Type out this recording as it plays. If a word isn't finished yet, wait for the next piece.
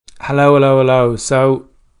Hello, hello, hello. So,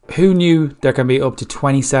 who knew there can be up to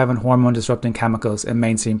 27 hormone disrupting chemicals in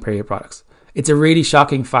mainstream period products? It's a really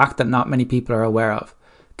shocking fact that not many people are aware of,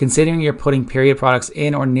 considering you're putting period products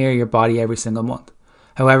in or near your body every single month.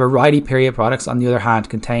 However, Riley period products, on the other hand,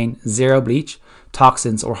 contain zero bleach,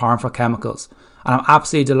 toxins, or harmful chemicals. And I'm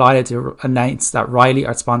absolutely delighted to announce that Riley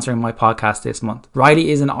are sponsoring my podcast this month. Riley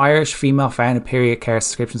is an Irish female-founded period care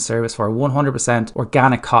subscription service for 100%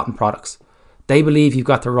 organic cotton products. They believe you've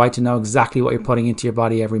got the right to know exactly what you're putting into your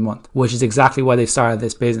body every month, which is exactly why they've started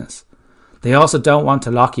this business. They also don't want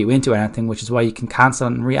to lock you into anything, which is why you can cancel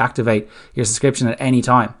and reactivate your subscription at any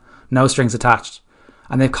time. No strings attached.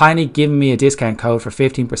 And they've kindly given me a discount code for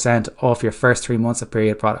 15% off your first 3 months of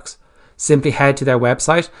period products. Simply head to their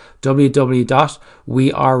website,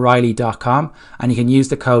 www.weareriley.com, and you can use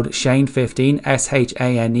the code SHANE15,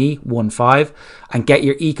 SHANE15, and get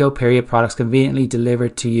your eco period products conveniently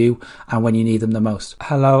delivered to you and when you need them the most.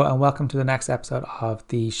 Hello, and welcome to the next episode of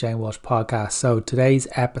the Shane Walsh podcast. So today's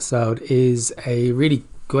episode is a really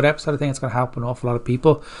good episode. I think it's going to help an awful lot of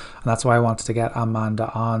people, and that's why I wanted to get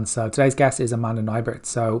Amanda on. So today's guest is Amanda Nighbert.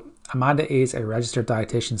 So Amanda is a registered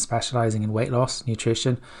dietitian specializing in weight loss,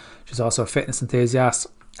 nutrition. She's also a fitness enthusiast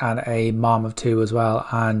and a mom of two as well.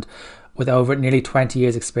 And with over nearly 20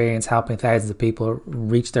 years experience helping thousands of people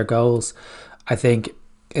reach their goals, I think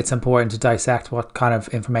it's important to dissect what kind of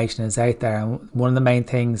information is out there. And one of the main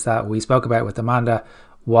things that we spoke about with Amanda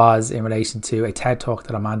was in relation to a TED Talk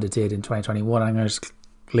that Amanda did in 2021. I'm going to just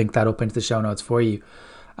link that up into the show notes for you.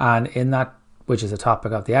 And in that, which is the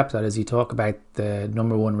topic of the episode, is you talk about the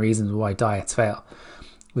number one reasons why diets fail.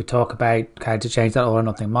 We talk about how to change that all or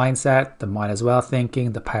nothing mindset, the might as well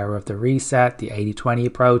thinking, the power of the reset, the 80-20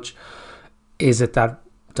 approach. Is it that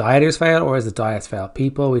dieters fail or is it diets fail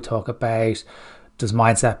people? We talk about, does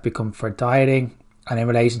mindset become for dieting? And in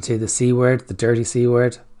relation to the C word, the dirty C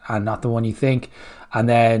word, and not the one you think. And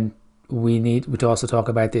then we also talk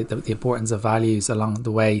about the importance of values along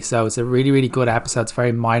the way. So it's a really, really good episode. It's a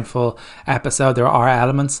very mindful episode. There are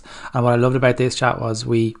elements. And what I loved about this chat was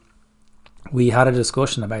we had a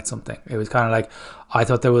discussion about something. It was kind of like, I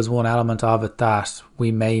thought there was one element of it that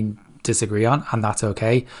we may disagree on, and that's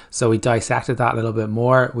okay. So we dissected that a little bit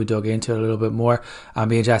more. We dug into it a little bit more, and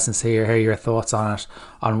be interested to hear your thoughts on it,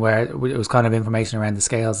 on where it was kind of information around the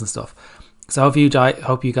scales and stuff. So hope you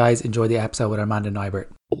guys enjoy the episode with Amanda Nighbert.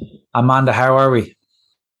 Amanda, how are we?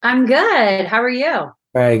 I'm good. How are you?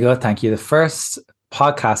 Very good, thank you. The first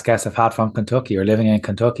podcast guest I've had from Kentucky, or living in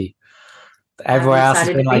Kentucky. Everywhere else has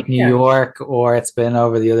been like New York, or it's been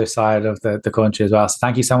over the other side of the country as well. So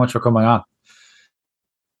thank you so much for coming on.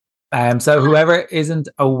 So whoever isn't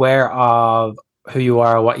aware of who you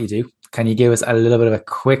are or what you do, can you give us a little bit of a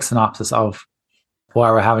quick synopsis of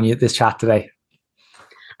why we're having this chat today?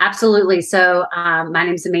 Absolutely. So my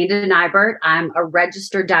name is Amanda Nighbert. I'm a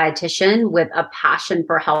registered dietitian with a passion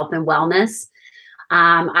for health and wellness.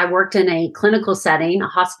 I worked in a clinical setting, a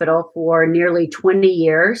hospital, for nearly 20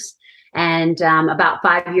 years. And about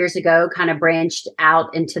 5 years ago, kind of branched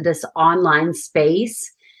out into this online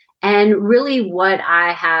space. And really what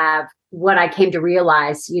I came to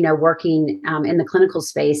realize, working in the clinical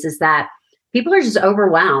space, is that people are just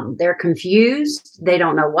overwhelmed. They're confused. They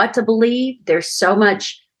don't know what to believe. There's so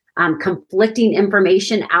much conflicting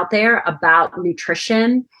information out there about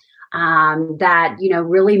nutrition that,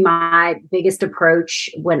 really my biggest approach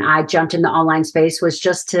when I jumped in the online space was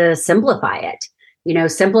just to simplify it.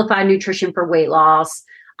 Simplify nutrition for weight loss,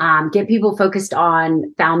 get people focused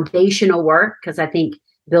on foundational work, because I think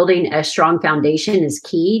building a strong foundation is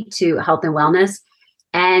key to health and wellness.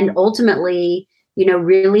 And ultimately,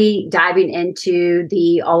 really diving into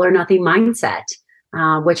the all or nothing mindset,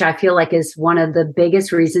 which I feel like is one of the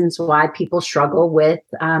biggest reasons why people struggle with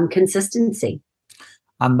consistency.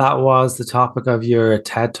 And that was the topic of your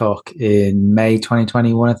TED Talk in May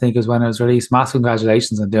 2021, I think is when it was released. Massive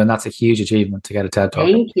congratulations on doing that. That's a huge achievement to get a TED Talk.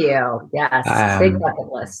 Thank you. Yes, big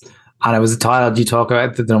bucket list. And it was a title, you talk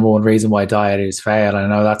about the number one reason why dieters fail. I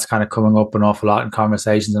know that's kind of coming up an awful lot in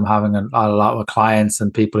conversations I'm having a lot with clients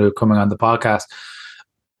and people who are coming on the podcast.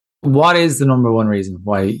 What is the number one reason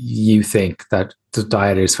why you think that the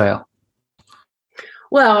dieters fail?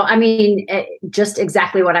 Well, I mean, just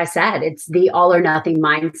exactly what I said. It's the all or nothing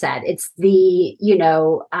mindset. It's the,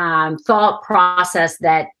 thought process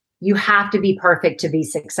that you have to be perfect to be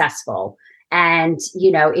successful. And,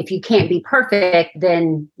 if you can't be perfect,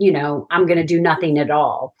 then, I'm going to do nothing at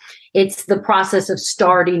all. It's the process of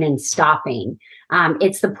starting and stopping.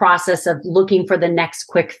 It's the process of looking for the next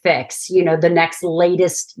quick fix, the next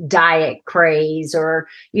latest diet craze or,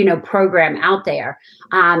 program out there.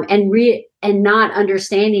 And not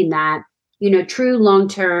understanding that true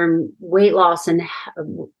long-term weight loss and,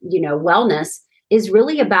 wellness is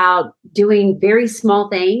really about doing very small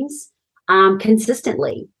things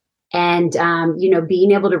consistently and,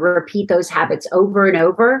 being able to repeat those habits over and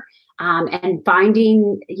over, and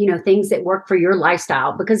finding, things that work for your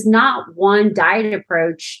lifestyle, because not one diet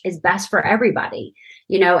approach is best for everybody,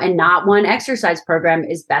 and not one exercise program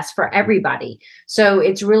is best for everybody. So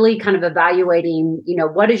it's really kind of evaluating,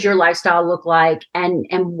 what does your lifestyle look like, and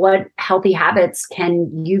what healthy habits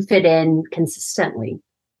can you fit in consistently?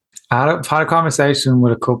 I've had a conversation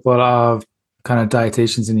with a couple of kind of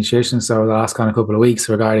dietitians and nutritionists over the last kind of couple of weeks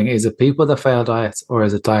regarding, is it people that fail diets or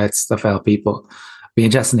is it diets that fail people? Be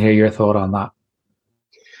interested to hear your thought on that.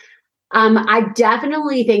 I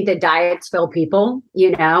definitely think that diets fail people.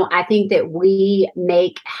 I think that we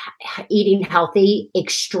make eating healthy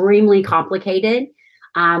extremely complicated.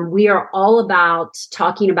 We are all about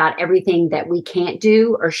talking about everything that we can't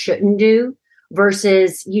do or shouldn't do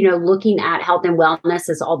versus, looking at health and wellness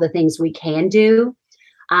as all the things we can do.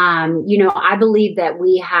 I believe that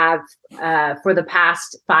we have, for the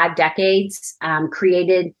past 5 decades,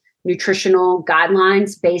 created nutritional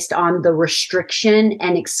guidelines based on the restriction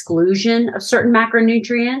and exclusion of certain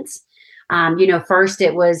macronutrients. First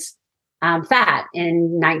it was fat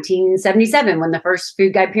in 1977 when the first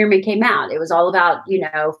food guide pyramid came out. It was all about,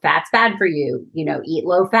 fat's bad for you, eat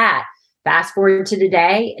low fat. Fast forward to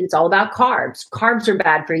today, and it's all about carbs. Carbs are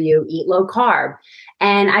bad for you, eat low carb.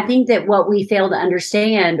 And I think that what we fail to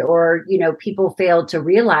understand, or, people fail to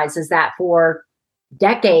realize, is that for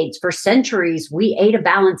decades, for centuries, we ate a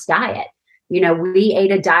balanced diet. We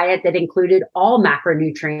ate a diet that included all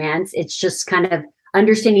macronutrients. It's just kind of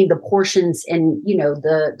understanding the portions and,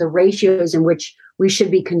 the ratios in which we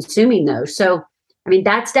should be consuming those. So,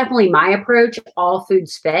 that's definitely my approach. All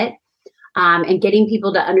foods fit. And getting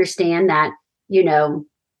people to understand that, you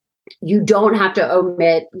don't have to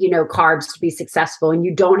omit, carbs to be successful, and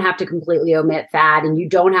you don't have to completely omit fat, and you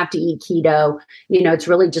don't have to eat keto. It's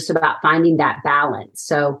really just about finding that balance.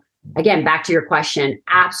 So again, back to your question,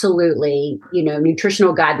 absolutely,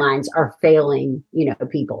 nutritional guidelines are failing,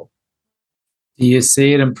 people. Do you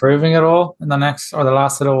see it improving at all in the next or the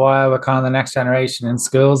last little while with kind of the next generation in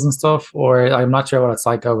schools and stuff? Or I'm not sure what it's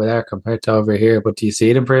like over there compared to over here, but do you see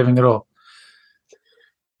it improving at all?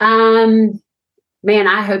 Man,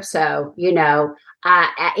 I hope so.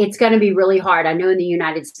 It's going to be really hard. I know in the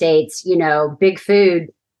United States, big food,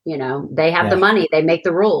 they have the money, they make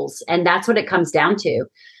the rules, and that's what it comes down to.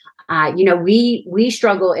 We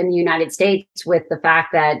struggle in the United States with the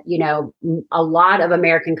fact that, a lot of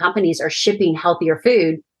American companies are shipping healthier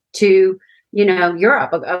food to,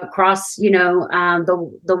 Europe, across,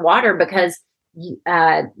 the water, because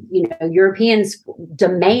Europeans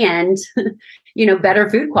demand, better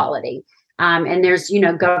food quality. And there's,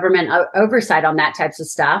 government oversight on that types of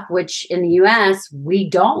stuff, which in the US, we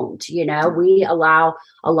don't, we allow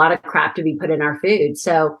a lot of crap to be put in our food.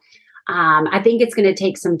 So I think it's going to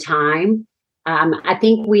take some time. I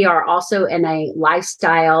think we are also in a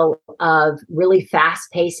lifestyle of really fast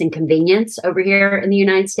pace and convenience over here in the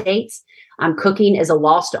United States. Cooking is a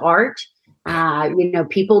lost art.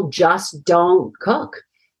 People just don't cook.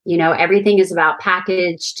 Everything is about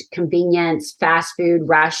packaged convenience, fast food,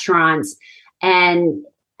 restaurants. And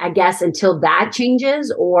I guess until that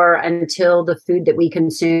changes, or until the food that we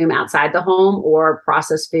consume outside the home or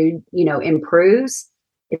processed food, improves,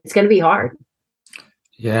 it's going to be hard.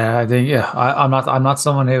 Yeah, I think, I'm not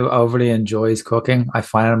someone who overly enjoys cooking. I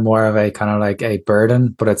find it more of a kind of like a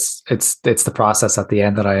burden, but it's the process at the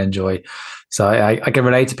end that I enjoy. So I can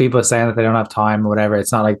relate to people saying that they don't have time or whatever.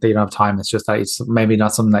 It's not like they don't have time. It's just that it's maybe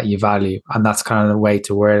not something that you value. And that's kind of the way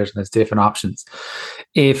to word it. And there's different options.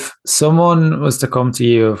 If someone was to come to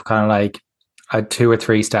you of kind of like a 2 or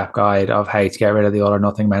 3 step guide of how to get rid of the all or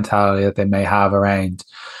nothing mentality that they may have around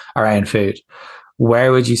food,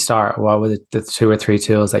 where would you start? What were the 2 or 3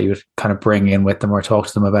 tools that you would kind of bring in with them or talk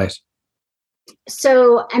to them about?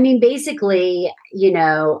 So, basically,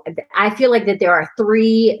 I feel like that there are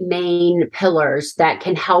 3 main pillars that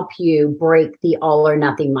can help you break the all or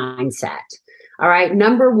nothing mindset. All right.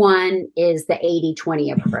 Number 1 is the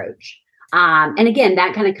 80-20 approach. And again,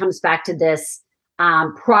 that kind of comes back to this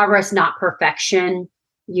progress, not perfection.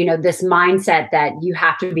 This mindset that you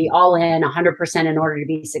have to be all in 100% in order to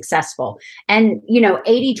be successful. And,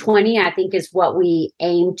 80-20, I think, is what we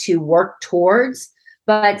aim to work towards.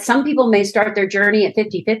 But some people may start their journey at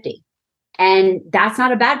 50-50. And that's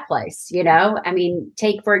not a bad place.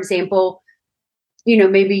 Take, for example,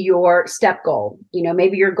 maybe your step goal,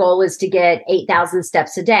 maybe your goal is to get 8,000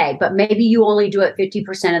 steps a day, but maybe you only do it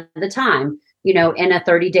 50% of the time, in a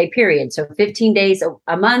 30-day period. So 15 days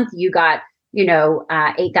a month, you got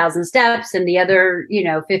 8,000 steps, and the other,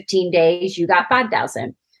 15 days, you got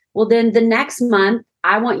 5,000. Well, then the next month,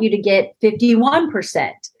 I want you to get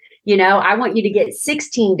 51%. I want you to get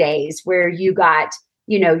 16 days where you got,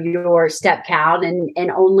 your step count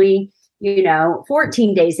and only,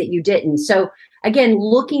 14 days that you didn't. So again,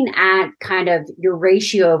 looking at kind of your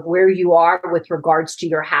ratio of where you are with regards to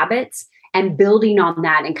your habits and building on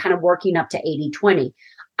that and kind of working up to 80-20.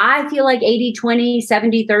 I feel like 80-20,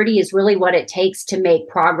 70-30 is really what it takes to make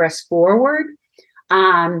progress forward.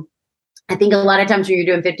 I think a lot of times when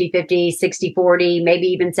you're doing 50-50, 60-40, maybe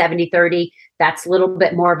even 70-30, that's a little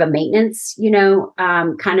bit more of a maintenance,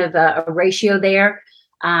 kind of a ratio there.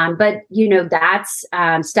 But that's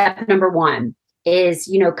step number one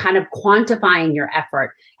is, kind of quantifying your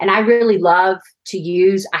effort. And I really love to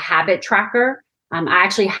use a habit tracker. I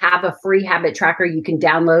actually have a free habit tracker you can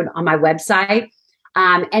download on my website.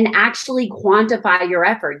 And actually quantify your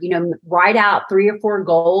effort, write out 3 or 4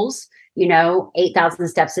 goals, 8,000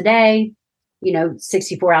 steps a day,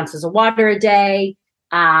 64 ounces of water a day,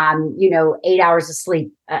 8 hours of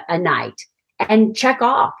sleep a night, and check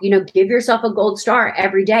off, give yourself a gold star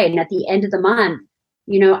every day. And at the end of the month,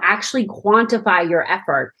 actually quantify your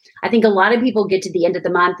effort. I think a lot of people get to the end of the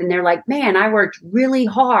month and they're like, man, I worked really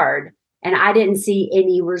hard and I didn't see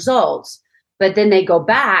any results. But then they go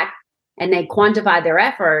back and they quantify their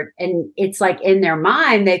effort. And it's like in their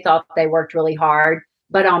mind, they thought they worked really hard,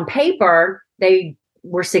 but on paper, they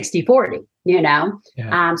were 60-40,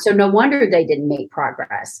 Yeah. So no wonder they didn't make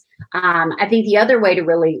progress. I think the other way to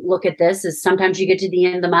really look at this is sometimes you get to the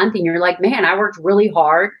end of the month and you're like, man, I worked really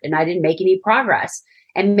hard and I didn't make any progress.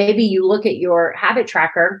 And maybe you look at your habit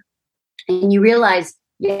tracker and you realize,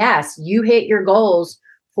 yes, you hit your goals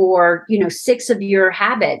for, 6 of your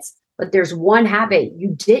habits. But there's one habit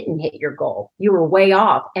you didn't hit your goal. You were way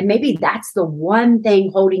off. And maybe that's the one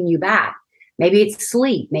thing holding you back. Maybe it's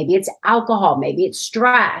sleep. Maybe it's alcohol. Maybe it's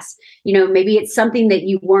stress. Maybe it's something that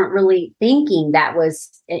you weren't really thinking that was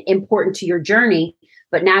important to your journey.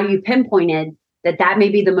 But now you pinpointed that may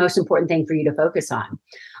be the most important thing for you to focus on.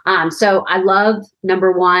 So I love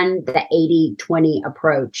number one, the 80-20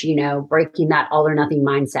 approach, breaking that all or nothing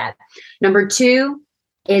mindset. Number two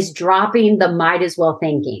is dropping the might as well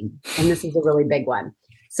thinking. And this is a really big one.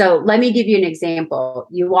 So let me give you an example.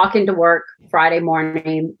 You walk into work Friday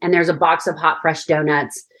morning and there's a box of hot, fresh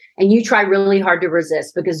donuts and you try really hard to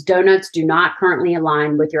resist because donuts do not currently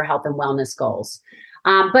align with your health and wellness goals.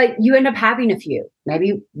 But you end up having a few,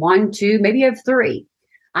 maybe 1, 2, maybe you have 3.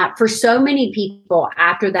 For so many people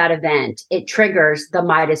after that event, it triggers the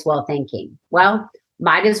might as well thinking. Well,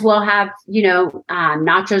 might as well have,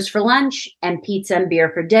 nachos for lunch and pizza and beer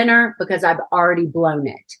for dinner because I've already blown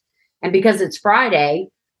it. And because it's Friday,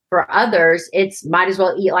 for others, it's might as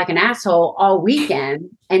well eat like an asshole all weekend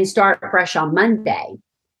and start fresh on Monday.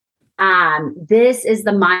 This is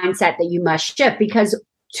the mindset that you must shift because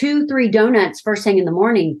 2-3 donuts first thing in the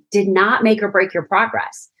morning did not make or break your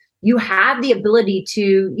progress. You have the ability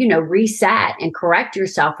to, reset and correct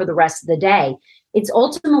yourself for the rest of the day. It's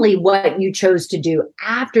ultimately what you chose to do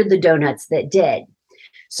after the donuts that did.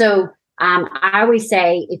 So I always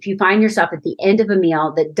say, if you find yourself at the end of a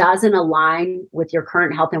meal that doesn't align with your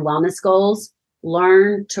current health and wellness goals,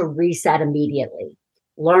 learn to reset immediately.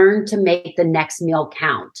 Learn to make the next meal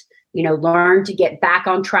count. Learn to get back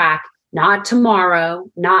on track, not tomorrow,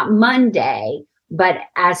 not Monday, but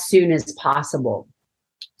as soon as possible.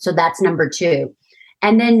 So that's number 2.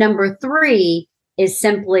 And then number 3 is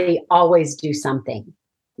simply always do something.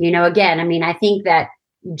 Again, I think that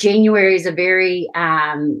January is a very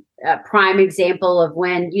prime example of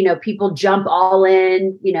when, people jump all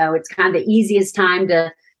in, it's kind of the easiest time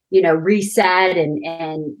to, reset and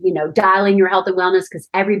dial in your health and wellness because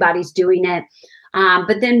everybody's doing it.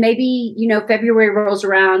 But then maybe, February rolls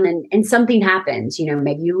around and something happens,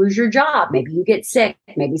 maybe you lose your job, maybe you get sick,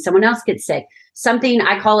 maybe someone else gets sick. Something,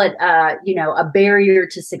 I call it, a barrier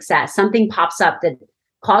to success. Something pops up that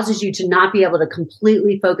causes you to not be able to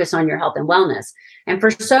completely focus on your health and wellness. And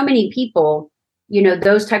for so many people,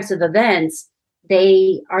 those types of events,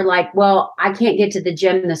 they are like, well, I can't get to the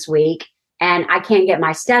gym this week and I can't get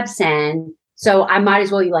my steps in. So I might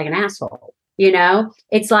as well eat like an asshole.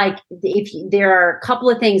 It's like there are a couple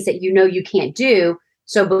of things that you can't do.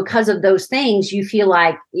 So because of those things, you feel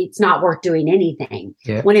like it's not worth doing anything.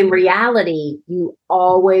 Yeah. When in reality, you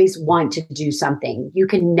always want to do something. You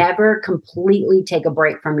can never completely take a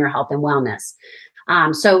break from your health and wellness.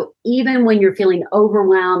 So even when you're feeling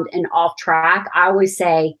overwhelmed and off track, I always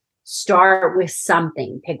say, start with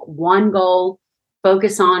something. Pick one goal,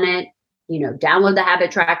 focus on it, download the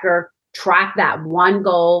habit tracker, track that one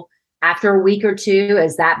goal. After a week or two,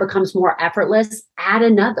 as that becomes more effortless, add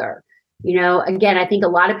another. Again, I think a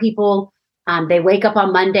lot of people, they wake up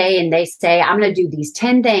on Monday and they say, I'm going to do these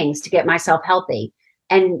 10 things to get myself healthy.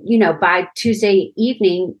 And, by Tuesday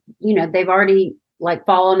evening, they've already like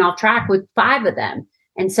fallen off track with 5 of them.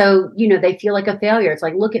 And so, they feel like a failure. It's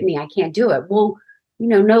like, look at me, I can't do it. Well,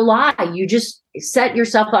 no lie. You just set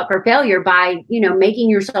yourself up for failure by, making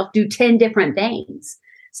yourself do 10 different things.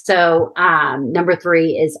 So number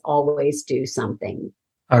 3 is always do something.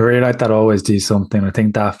 I really like that, always do something. I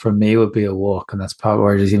think that for me would be a walk, and that's probably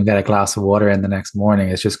where I just even get a glass of water in the next morning.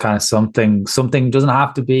 It's just kind of something doesn't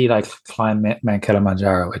have to be like climb Mount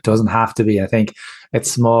Kilimanjaro. It doesn't have to be. I think it's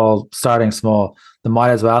small, starting small. The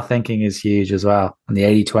might as well thinking is huge as well. And the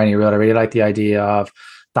 80-20 rule, I really like the idea of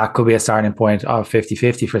that could be a starting point of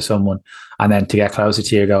 50-50 for someone. And then to get closer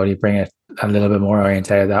to your goal, you bring it a little bit more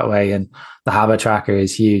orientated that way. And the habit tracker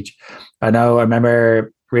is huge. I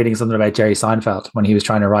remember reading something about Jerry Seinfeld when he was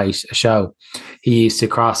trying to write a show. He used to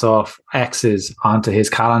cross off X's onto his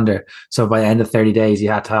calendar. So by the end of 30 days, he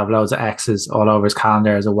had to have loads of X's all over his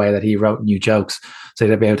calendar as a way that he wrote new jokes. So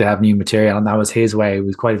he'd be able to have new material. And that was his way. It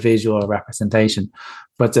was quite a visual representation,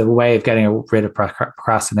 but it's a way of getting rid of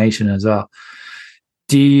procrastination as well.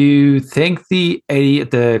 Do you think the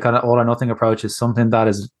kind of all or nothing approach is something that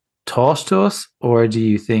is taught to us, or do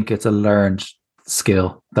you think it's a learned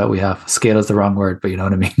skill that we have? Skill is the wrong word, but you know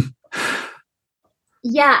what I mean?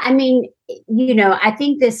 Yeah. I mean, I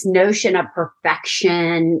think this notion of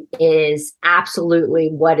perfection is absolutely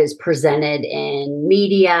what is presented in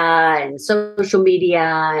media and social media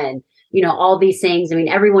and, all these things. I mean,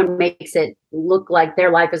 everyone makes it look like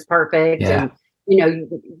their life is perfect. Yeah. And,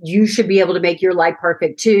 you should be able to make your life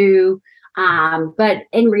perfect too. But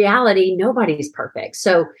in reality, nobody's perfect.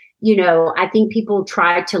 So, I think people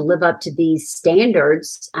try to live up to these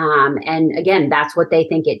standards. And again, that's what they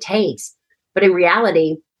think it takes. But in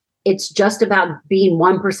reality, it's just about being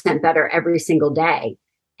 1% better every single day.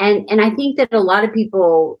 And I think that a lot of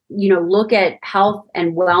people, look at health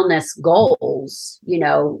and wellness goals,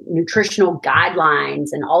 nutritional guidelines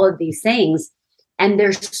and all of these things, and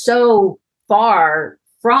they're so far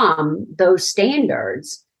from those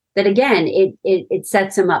standards that, again, it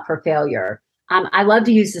sets them up for failure. I love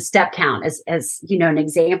to use the step count as an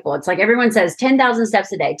example. It's like everyone says 10,000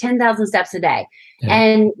 steps a day, 10,000 steps a day. Yeah.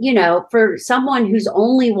 And, for someone who's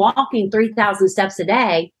only walking 3,000 steps a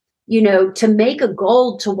day, to make a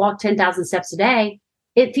goal to walk 10,000 steps a day,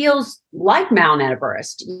 it feels like Mount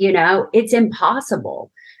Everest, it's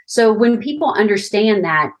impossible. So when people understand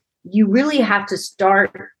that, you really have to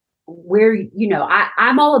start where,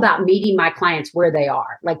 I'm all about meeting my clients where they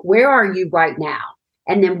are. Like, where are you right now?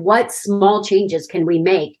 And then what small changes can we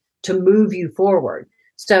make to move you forward?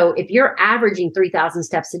 So if you're averaging 3,000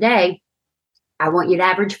 steps a day, I want you to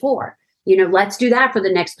average 4. Let's do that for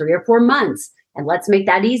the next 3 or 4 months. And let's make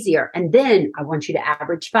that easier. And then I want you to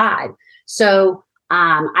average 5. So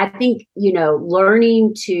I think,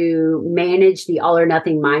 learning to manage the all or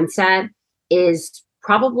nothing mindset is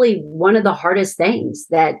probably one of the hardest things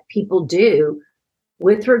that people do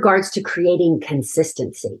with regards to creating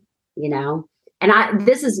consistency, And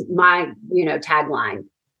this is my, tagline: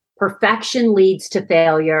 perfection leads to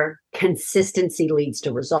failure, consistency leads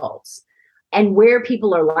to results. And where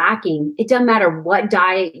people are lacking, it doesn't matter what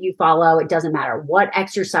diet you follow, it doesn't matter what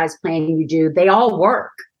exercise plan you do, they all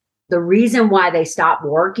work. The reason why they stop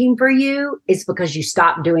working for you is because you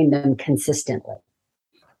stop doing them consistently.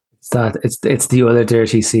 It's the other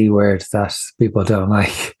dirty C word that people don't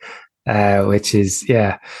like, which is,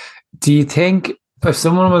 yeah. Do you think if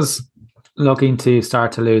someone was looking to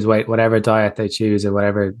start to lose weight, whatever diet they choose or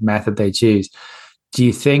whatever method they choose, do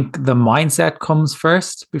you think the mindset comes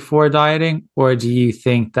first before dieting? Or do you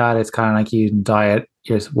think that it's kind of like you can diet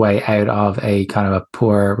your way out of a kind of a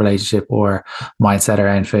poor relationship or mindset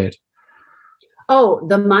around food? Oh,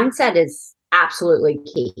 the mindset is absolutely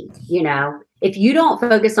key. If you don't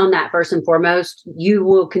focus on that first and foremost, you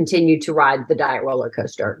will continue to ride the diet roller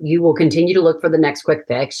coaster. You will continue to look for the next quick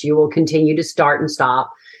fix. You will continue to start and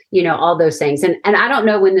stop, all those things. And I don't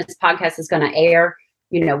know when this podcast is going to air.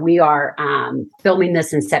 We are filming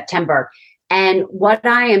this in September. And what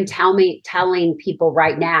I am telling people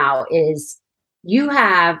right now is you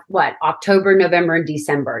have October, November, and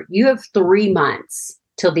December. You have 3 months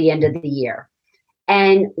till the end of the year.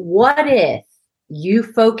 And what if you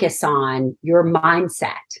focus on your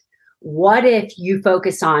mindset? What if you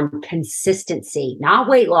focus on consistency, not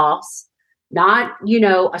weight loss, not,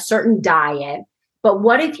 a certain diet, but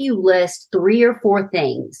what if you list 3 or 4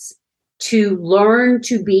 things to learn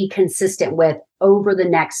to be consistent with over the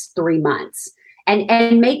next 3 months?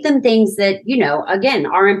 and make them things that, again,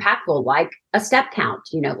 are impactful, like a step count,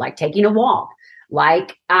 like taking a walk,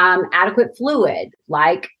 like adequate fluid,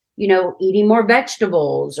 like, eating more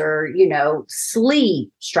vegetables, or,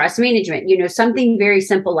 sleep, stress management, something very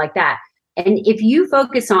simple like that. And if you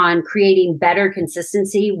focus on creating better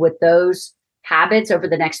consistency with those habits over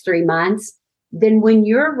the next 3 months, then when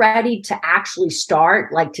you're ready to actually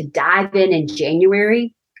start, like to dive in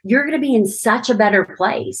January, you're going to be in such a better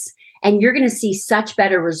place, and you're going to see such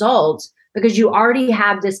better results because you already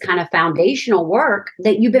have this kind of foundational work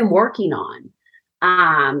that you've been working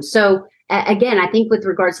on. So again, I think with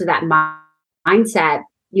regards to that mindset,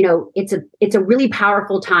 it's a really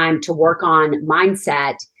powerful time to work on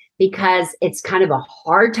mindset, because it's kind of a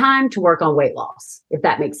hard time to work on weight loss, if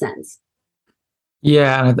that makes sense.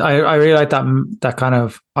 Yeah, and I really like that kind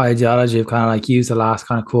of ideology of kind of like use the last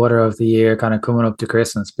kind of quarter of the year kind of coming up to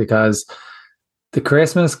Christmas, because the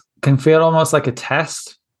Christmas can feel almost like a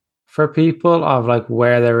test for people of like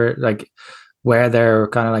where they're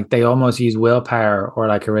kind of like, they almost use willpower or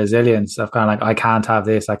like a resilience of kind of like, I can't have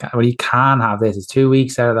this. Well, you can have this. It's 2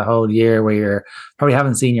 weeks out of the whole year where you're probably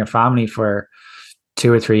haven't seen your family for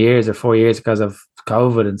 2 or 3 years or 4 years because of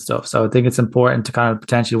COVID and stuff. So I think it's important to kind of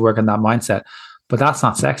potentially work on that mindset, but that's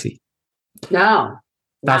not sexy. No,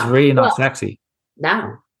 that's really not sexy.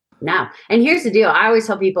 No. And here's the deal. I always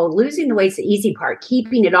tell people, losing the weight's the easy part.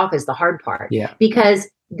 Keeping it off is the hard part. Yeah. Because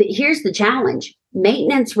here's the challenge.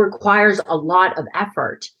 Maintenance requires a lot of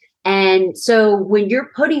effort. And so when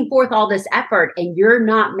you're putting forth all this effort and you're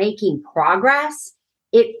not making progress,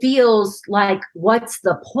 it feels like, what's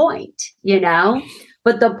the point,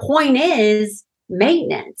 But the point is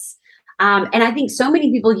maintenance. And I think so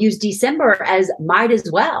many people use December as might as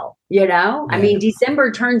well, Yeah. I mean,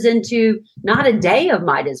 December turns into not a day of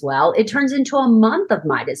might as well. It turns into a month of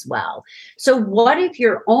might as well. So what if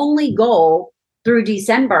your only goal through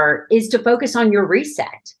December is to focus on your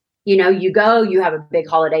reset? You go, you have a big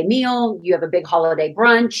holiday meal, you have a big holiday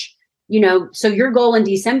brunch, so your goal in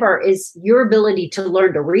December is your ability to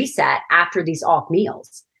learn to reset after these off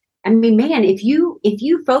meals. I mean, man, if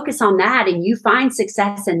you focus on that and you find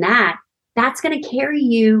success in that, that's going to carry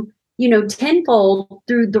you, tenfold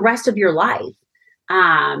through the rest of your life.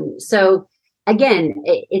 So again,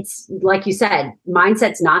 it's like you said,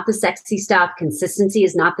 mindset's not the sexy stuff. Consistency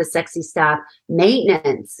is not the sexy stuff.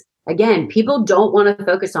 Maintenance, again, people don't want to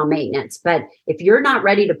focus on maintenance, but if you're not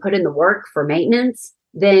ready to put in the work for maintenance,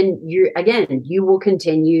 then you will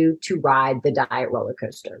continue to ride the diet roller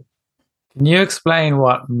coaster. Can you explain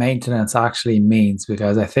what maintenance actually means?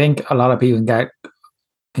 Because I think a lot of people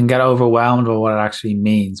can get overwhelmed with what it actually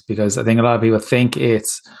means, because I think a lot of people think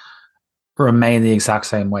it's remain the exact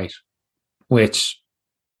same weight, which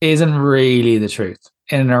isn't really the truth.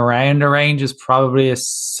 In and around a range is probably a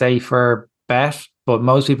safer bet, but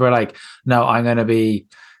most people are like, no, I'm going to be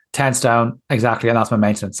 10 stone exactly, and that's my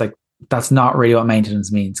maintenance. Like, that's not really what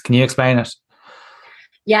maintenance means. Can you explain it?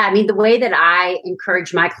 Yeah, I mean, the way that I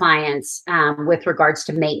encourage my clients with regards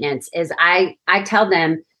to maintenance is I tell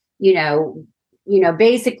them,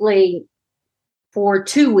 basically for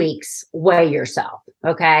 2 weeks, weigh yourself,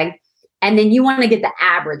 okay? And then you want to get the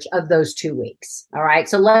average of those 2 weeks, all right?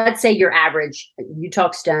 So let's say your average, you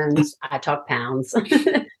talk stones, I talk pounds,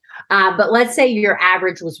 but let's say your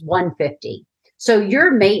average was 150. So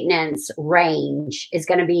your maintenance range is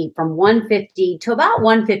going to be from 150 to about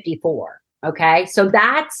 154. Okay. So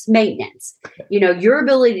that's maintenance. Your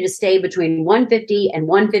ability to stay between 150 and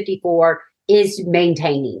 154 is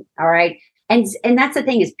maintaining. All right. And that's the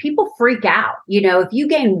thing is people freak out. If you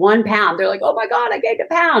gain 1 pound, they're like, oh my God, I gained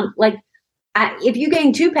a pound. Like if you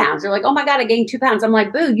gain 2 pounds, they're like, oh my God, I gained 2 pounds. I'm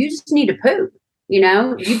like, boo, you just need to poop.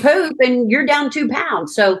 You poop and you're down 2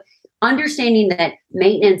 pounds. So understanding that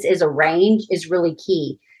maintenance is a range is really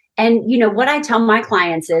key. And, what I tell my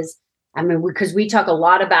clients is, because we talk a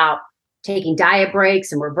lot about taking diet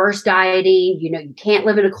breaks and reverse dieting, you can't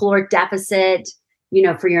live in a caloric deficit,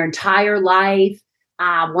 for your entire life.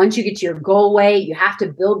 Once you get to your goal weight, you have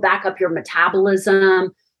to build back up your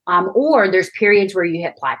metabolism. Or there's periods where you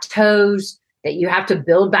hit plateaus that you have to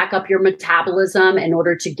build back up your metabolism in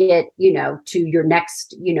order to get, to your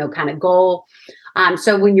next, kind of goal.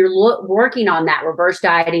 So when you're working on that reverse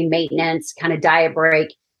dieting, maintenance kind of diet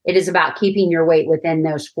break, it is about keeping your weight within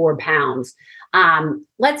those 4 pounds.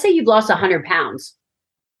 Let's say you've lost 100 pounds.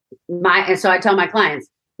 So I tell my clients,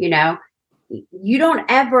 you don't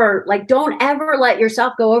ever let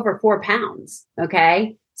yourself go over 4 pounds.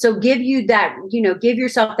 Okay. So give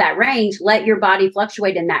yourself that range, let your body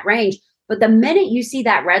fluctuate in that range. But the minute you see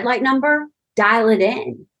that red light number, dial it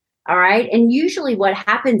in. All right. And usually what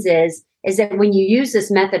happens is that when you use this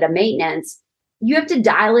method of maintenance, you have to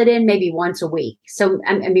dial it in maybe once a week. So,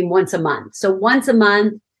 I mean, once a month. So once a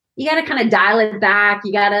month, you got to kind of dial it back.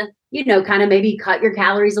 You got to, kind of maybe cut your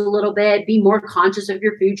calories a little bit, be more conscious of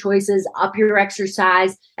your food choices, up your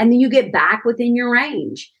exercise, and then you get back within your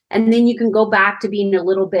range. And then you can go back to being a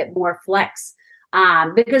little bit more flex.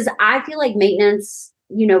 Because I feel like maintenance,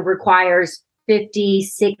 requires 50,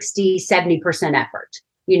 60, 70% effort,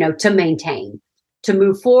 to maintain. To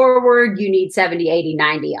move forward, you need 70, 80,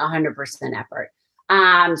 90, 100% effort.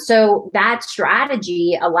 So that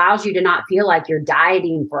strategy allows you to not feel like you're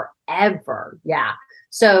dieting forever. Yeah.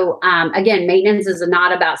 So again, maintenance is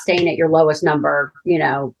not about staying at your lowest number,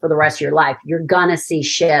 for the rest of your life. You're going to see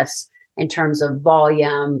shifts in terms of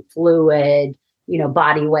volume, fluid,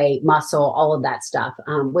 body weight, muscle, all of that stuff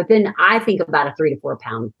within, I think, about a 3 to 4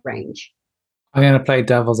 pound range. I'm going to play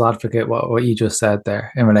devil's advocate, what you just said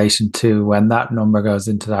there in relation to when that number goes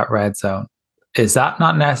into that red zone. Is that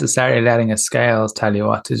not necessarily letting a scales tell you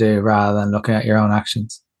what to do rather than looking at your own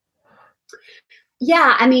actions?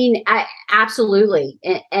 Yeah, I mean, absolutely.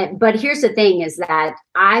 But here's the thing is that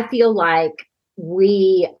I feel like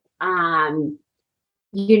we, I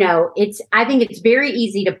think it's very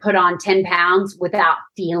easy to put on 10 pounds without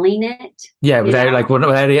feeling it. Yeah, without the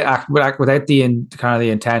kind of the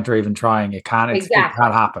intent or even trying, it can't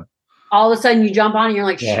happen. All of a sudden you jump on and you're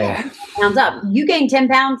like, shit, 10 pounds up. You gain 10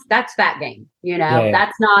 pounds, that's fat gain.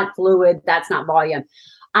 That's not fluid, that's not volume.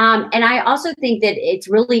 And I also think that it's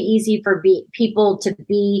really easy for people to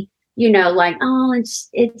be, like, oh,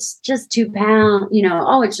 it's just 2 pounds,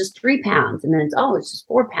 oh, it's just 3 pounds. And then it's just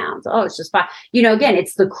 4 pounds. Oh, it's just 5. Again,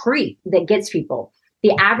 it's the creep that gets people.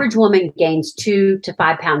 The average woman gains 2 to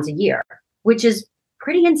 5 pounds a year, which is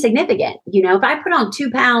pretty insignificant. If I put on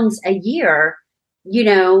 2 pounds a year,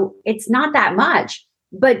 it's not that much.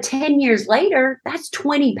 But 10 years later, that's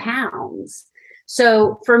 20 pounds.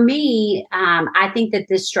 So for me, I think that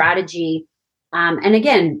this strategy, and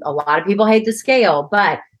again, a lot of people hate the scale,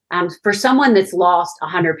 but for someone that's lost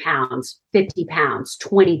 100 pounds, 50 pounds,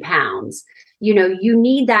 20 pounds, you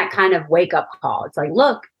need that kind of wake up call. It's like,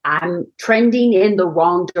 look, I'm trending in the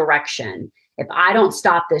wrong direction. If I don't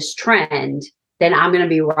stop this trend, then I'm going to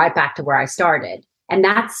be right back to where I started. And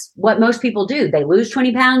that's what most people do. They lose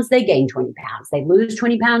 20 pounds, they gain 20 pounds. They lose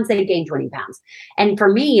 20 pounds, they gain 20 pounds. And for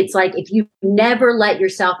me, it's like, if you never let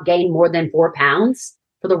yourself gain more than 4 pounds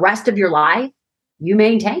for the rest of your life, you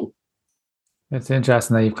maintain. It's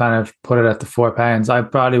interesting that you've kind of put it at the 4 pounds. I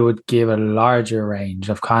probably would give a larger range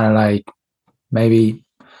of kind of like maybe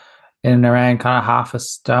in and around kind of half a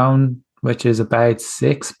stone, which is about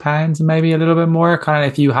 6 pounds, maybe a little bit more. Kind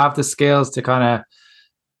of if you have the skills to kind of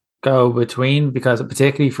go between, because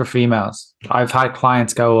particularly for females, I've had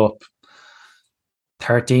clients go up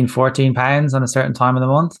 13, 14 pounds on a certain time of the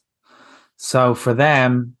month. So for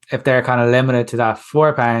them, if they're kind of limited to that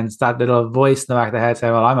 4 pounds, that little voice in the back of the head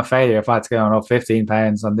saying, well, I'm a failure if that's going up 15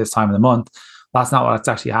 pounds on this time of the month. That's not what's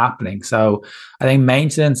actually happening. So I think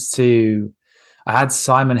I had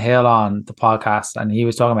Simon Hill on the podcast and he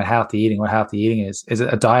was talking about healthy eating, what healthy eating is. Is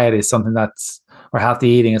it a diet is something or healthy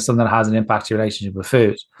eating is something that has an impact to your relationship with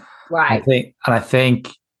food. Right. I think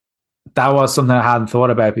that was something I hadn't thought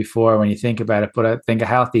about before when you think about it. But I think a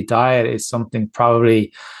healthy diet is something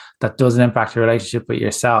probably that doesn't impact your relationship with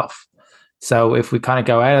yourself. So if we kind of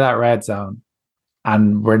go out of that red zone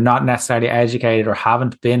and we're not necessarily educated or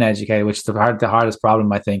haven't been educated, which is the hardest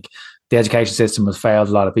problem, I think the education system has failed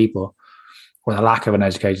a lot of people with a lack of an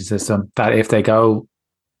education system, that if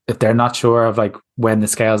they're not sure of like when the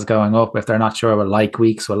scale is going up, if they're not sure what like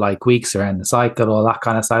weeks around the cycle, all that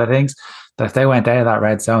kind of side of things, that if they went out of that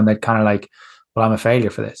red zone, they'd kind of like, well, I'm a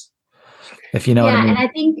failure for this. If you know what I mean. And I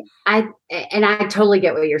think I totally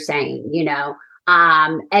get what you're saying,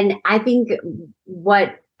 and I think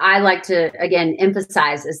what I like to, again,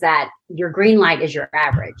 emphasize is that your green light is your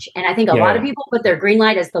average. And I think a lot of people put their green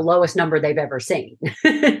light as the lowest number they've ever seen,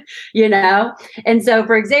 And so,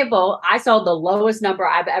 for example, I saw the lowest number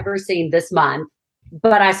I've ever seen this month,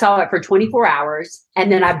 but I saw it for 24 hours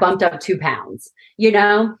and then I bumped up 2 pounds,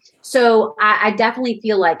 So I definitely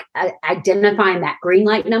feel like identifying that green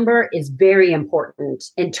light number is very important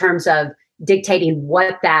in terms of dictating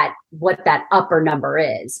what that upper number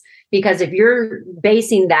is. Because if you're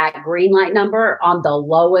basing that green light number on the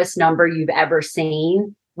lowest number you've ever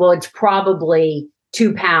seen, well, it's probably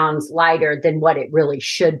 2 pounds lighter than what it really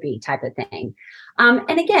should be, type of thing.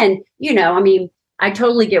 And again, I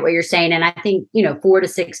totally get what you're saying. And I think, 4 to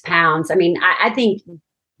 6 pounds. I mean, I think,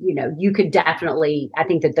 you could definitely, I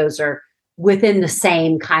think that those are within the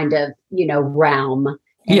same kind of, realm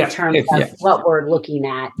in terms of what we're looking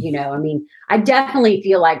at. I mean, I definitely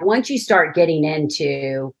feel like once you start getting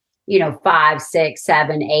into, 5, 6,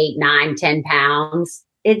 7, 8, 9, 10 pounds.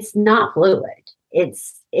 It's not fluid. Yeah,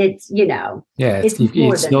 it's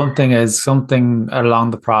more it's than that. something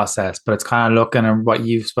along the process, but it's kind of looking at what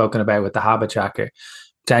you've spoken about with the habit tracker,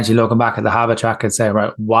 potentially looking back at the habit tracker and say,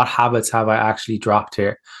 right, what habits have I actually dropped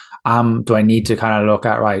here? Do I need to kind of look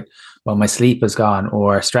at, right, well, my sleep is gone,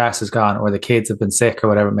 or stress is gone, or the kids have been sick, or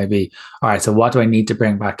whatever it may be. All right, so what do I need to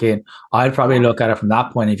bring back in? I'd probably Yeah. look at it from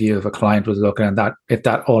that point of view if a client was looking at that, if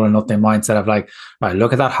that all or nothing mindset of like, right,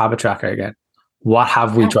 look at that habit tracker again. What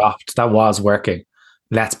have we Yeah. dropped that was working?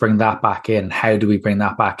 Let's bring that back in. How do we bring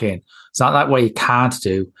that back in? It's not like what you can't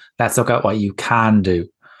do. Let's look at what you can do,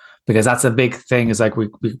 because that's a big thing. Is like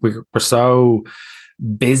we're so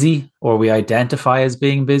busy, or we identify as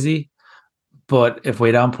being busy, but if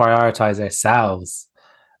we don't prioritize ourselves,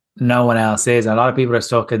 no one else is. And a lot of people are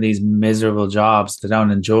stuck in these miserable jobs they don't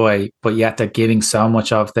enjoy, but yet they're giving so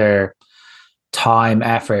much of their time,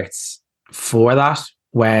 efforts for that.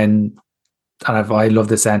 When, and I love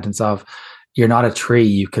the sentence of, you're not a tree,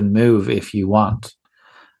 you can move if you want.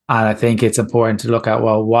 And I think it's important to look at,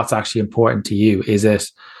 well, what's actually important to you? Is it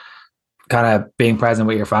kind of being present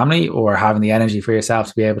with your family, or having the energy for yourself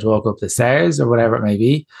to be able to walk up the stairs, or whatever it may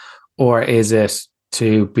be? Or is it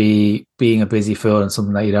to be being a busy fool and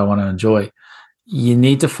something that you don't want to enjoy? You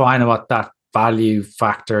need to find what that value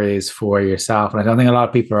factor is for yourself. And I don't think a lot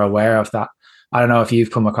of people are aware of that. I don't know if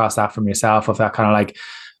you've come across that from yourself, of that kind of like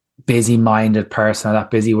busy minded person, or that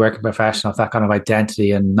busy working professional, of that kind of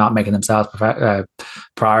identity and not making themselves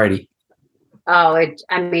priority. Oh, it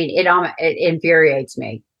infuriates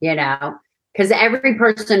me, because every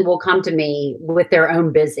person will come to me with their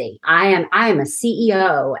own busy. I am a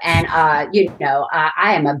CEO, and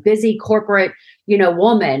I am a busy corporate,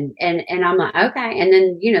 woman, and I'm like, okay. And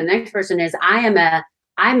then the next person is, I'm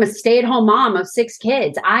a stay-at-home mom of 6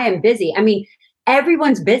 kids. I am busy. I mean,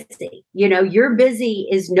 everyone's busy. Your busy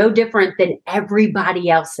is no different than everybody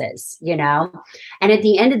else's. And at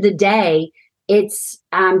the end of the day, it's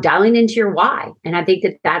dialing into your why. And I think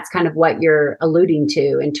that that's kind of what you're alluding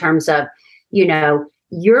to in terms of,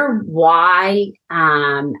 your why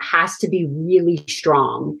has to be really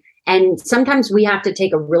strong. And sometimes we have to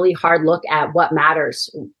take a really hard look at what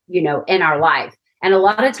matters, in our life. And a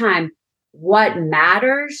lot of time, what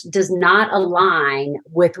matters does not align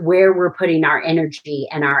with where we're putting our energy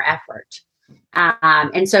and our effort.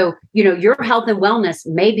 And so, your health and wellness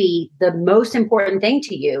may be the most important thing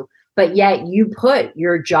to you, but yet you put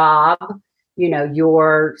your job,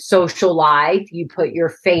 your social life, you put your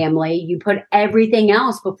family, you put everything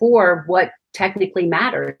else before what technically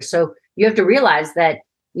matters. So you have to realize that,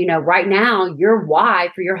 right now, your why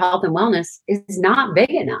for your health and wellness is not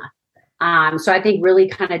big enough. So I think really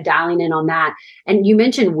kind of dialing in on that. And you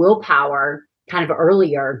mentioned willpower kind of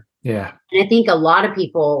earlier. Yeah. And I think a lot of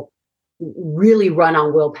people really run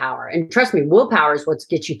on willpower. And trust me, willpower is what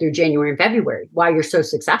gets you through January and February, why you're so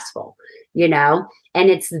successful, and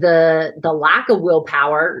it's the lack of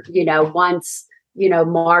willpower, once,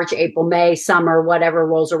 March, April, May, summer, whatever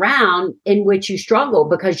rolls around, in which you struggle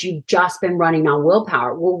because you've just been running on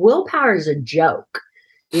willpower. Well, willpower is a joke,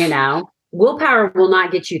 willpower will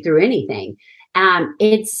not get you through anything.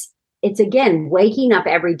 It's again, waking up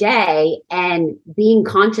every day and being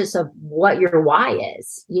conscious of what your why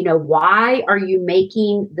is. Why are you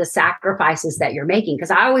making the sacrifices that you're making?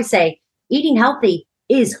 Because I always say eating healthy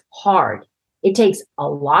is hard. It takes a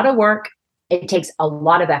lot of work. It takes a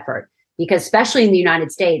lot of effort, because especially in the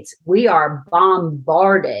United States, we are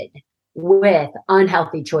bombarded with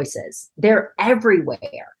unhealthy choices. They're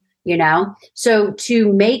everywhere. So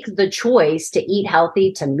to make the choice to eat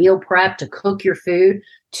healthy, to meal prep, to cook your food,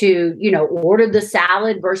 to, order the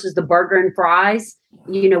salad versus the burger and fries,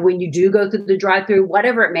 when you do go through the drive-through,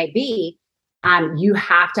 whatever it may be, you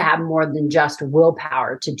have to have more than just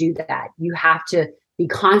willpower to do that. You have to be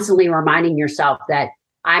constantly reminding yourself that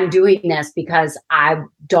I'm doing this because I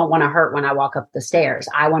don't want to hurt when I walk up the stairs.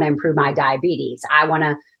 I want to improve my diabetes. I want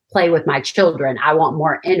to play with my children. I want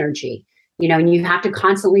more energy. And you have to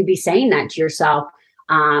constantly be saying that to yourself,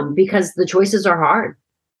 because the choices are hard.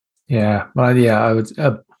 Yeah. Well, yeah,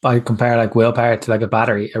 I compare like willpower to like a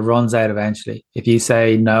battery. It runs out eventually. If you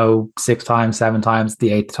say no 6 times, 7 times, the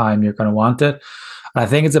 8th time you're going to want it. And I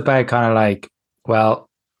think it's about kind of like, well,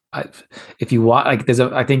 if you want, like,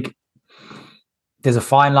 I think there's a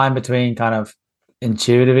fine line between kind of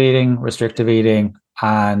intuitive eating, restrictive eating,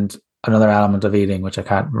 and another element of eating, which I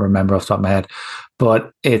can't remember off the top of my head.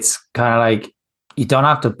 But it's kind of like, you don't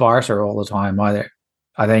have to barter all the time either.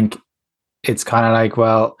 I think it's kind of like,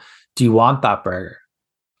 well, do you want that burger?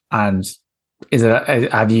 And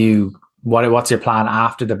have you what's your plan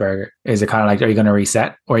after the burger? Is it kind of like, are you going to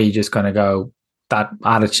reset, or are you just going to go that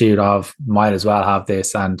attitude of might as well have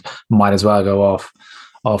this and might as well go off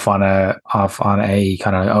on a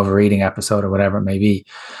kind of overeating episode or whatever it may be?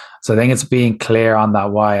 So I think it's being clear on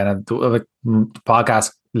that why, and the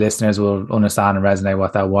podcast listeners will understand and resonate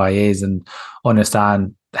what that why is and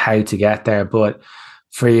understand how to get there. But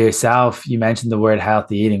for yourself, you mentioned the word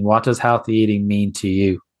healthy eating. What does healthy eating mean to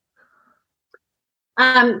you?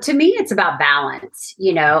 To me, it's about balance.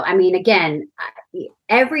 I mean, again,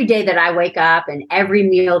 every day that I wake up and every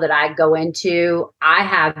meal that I go into, I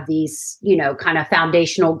have these, kind of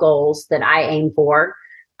foundational goals that I aim for.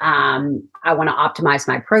 I want to optimize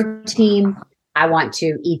my protein. I want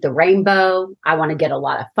to eat the rainbow. I want to get a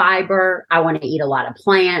lot of fiber. I want to eat a lot of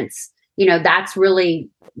plants. That's really,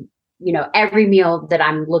 every meal that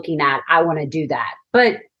I'm looking at, I want to do that.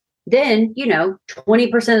 But then,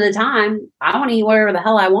 20% of the time, I want to eat whatever the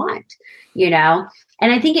hell I want,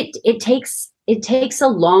 and I think it takes a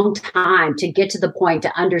long time to get to the point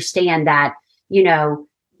to understand that,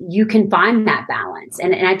 you can find that balance.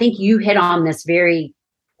 And I think you hit on this very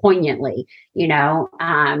poignantly.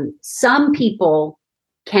 Some people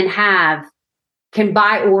can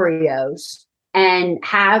buy Oreos and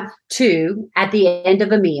have two at the end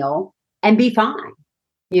of a meal and be fine,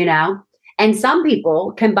 and some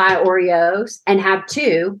people can buy Oreos and have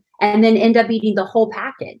two and then end up eating the whole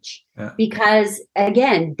package because,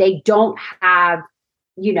 again, they don't have,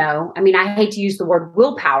 I mean, I hate to use the word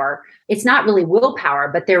willpower. It's not really willpower,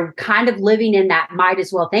 but they're kind of living in that might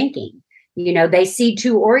as well thinking. They see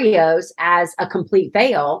two Oreos as a complete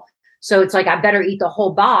fail. So it's like, I better eat the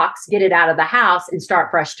whole box, get it out of the house and start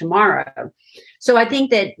fresh tomorrow. So I think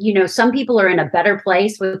that, some people are in a better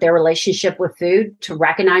place with their relationship with food to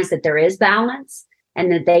recognize that there is balance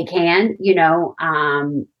and that they can,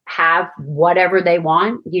 have whatever they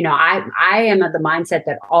want. I am of the mindset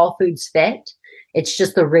that all foods fit. It's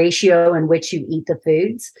just the ratio in which you eat the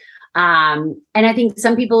foods. And I think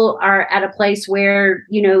some people are at a place where,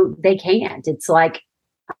 they can't. It's like,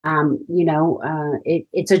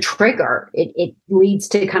 it's a trigger. It leads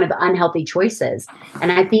to kind of unhealthy choices.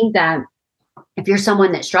 And I think that if you're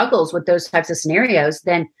someone that struggles with those types of scenarios,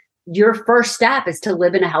 then your first step is to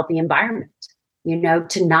live in a healthy environment,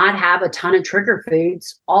 to not have a ton of trigger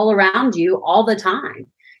foods all around you all the time,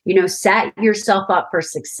 set yourself up for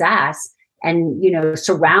success and,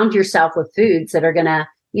 surround yourself with foods that are going to,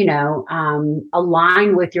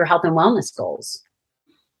 align with your health and wellness goals.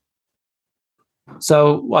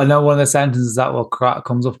 So I know one of the sentences that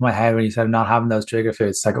comes up in my head when you said not having those trigger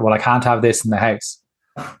foods, it's like, well, I can't have this in the house.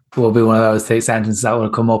 Will be one of those sentences that will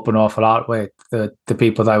come up an awful lot with the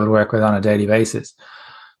people that I would work with on a daily basis.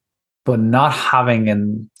 But not having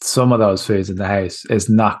in some of those foods in the house is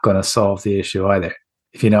not going to solve the issue either,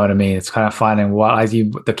 if you know what I mean. It's kind of finding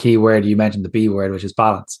the key word you mentioned, the B word, which is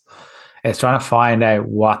balance. It's trying to find out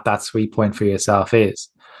what that sweet point for yourself is.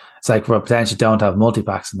 It's like, well, potentially don't have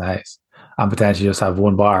multi-packs in the house and potentially just have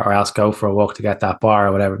one bar, or else go for a walk to get that bar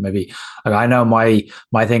or whatever it may be. Like, I know my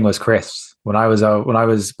thing was crisps. When I was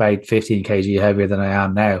about 15 kg heavier than I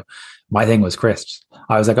am now, my thing was crisps.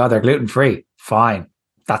 I was like, oh, they're gluten-free. Fine.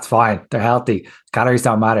 That's fine. They're healthy. Calories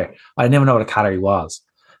don't matter. I didn't even know what a calorie was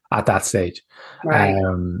at that stage. Right.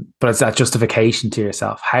 But it's that justification to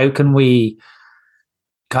yourself. How can we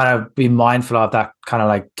kind of be mindful of that kind of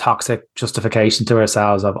like toxic justification to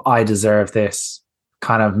ourselves of, I deserve this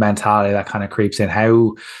kind of mentality that kind of creeps in?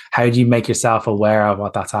 How do you make yourself aware of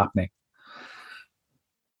what that's happening?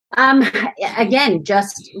 Again,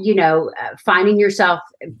 just, finding yourself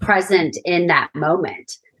present in that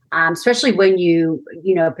moment, especially when you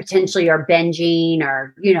potentially are binging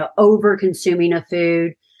or, over consuming a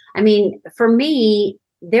food. I mean, for me,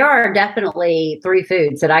 there are definitely 3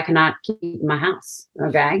 foods that I cannot keep in my house.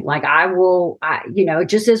 Okay. Like it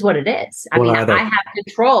just is what it is. I have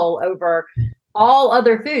control over all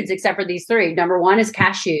other foods except for these 3. Number 1 is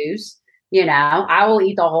cashews. I will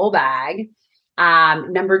eat the whole bag.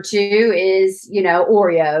 Number 2 is,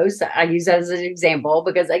 Oreos. I use that as an example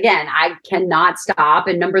because, again, I cannot stop.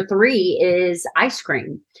 And number 3 is ice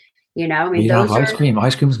cream. Ice cream.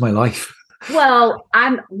 Ice cream is my life. Well,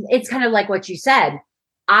 it's kind of like what you said.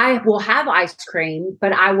 I will have ice cream,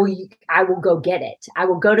 but I will go get it. I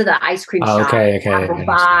will go to the ice cream shop. Okay. I will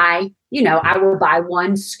buy, I will buy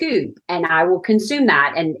 1 scoop and I will consume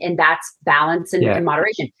that. And that's balance and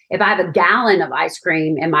moderation. If I have a gallon of ice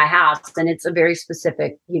cream in my house and it's a very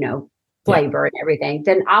specific, flavor and everything,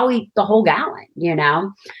 then I'll eat the whole gallon,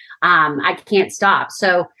 I can't stop.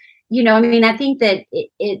 So, I think that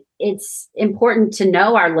it's important to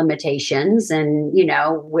know our limitations and,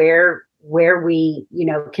 where where we,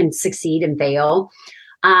 can succeed and fail.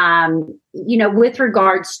 With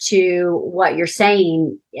regards to what you're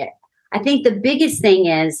saying, I think the biggest thing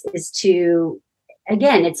is to,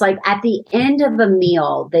 again, it's like at the end of a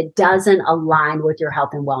meal that doesn't align with your health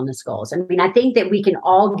and wellness goals. I mean, I think that we can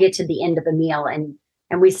all get to the end of a meal and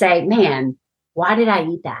we say, man, why did I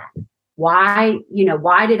eat that? Why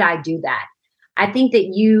did I do that? I think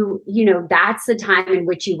that that's the time in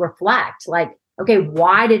which you reflect, like, okay,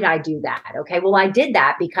 why did I do that? Okay, well, I did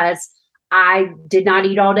that because I did not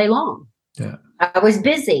eat all day long. Yeah. I was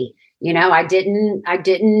busy. I didn't,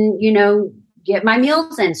 get my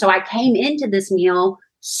meals in. So I came into this meal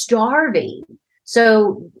starving.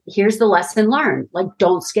 So here's the lesson learned, like,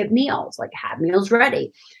 don't skip meals, like have meals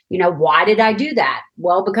ready. Why did I do that?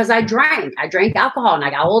 Well, because I drank alcohol and I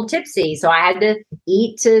got a little tipsy. So I had to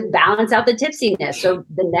eat to balance out the tipsiness. So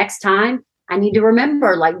the next time I need to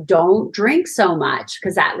remember, like, don't drink so much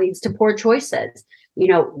because that leads to poor choices.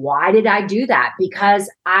 Why did I do that?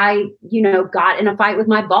 Because I, got in a fight with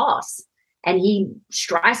my boss and he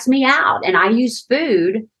stressed me out and I use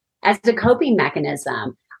food as a coping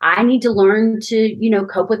mechanism. I need to learn to,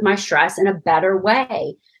 cope with my stress in a better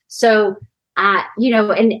way. So,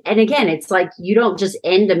 and again, it's like, you don't just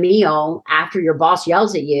end a meal after your boss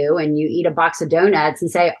yells at you and you eat a box of donuts and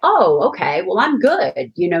say, oh, okay, well, I'm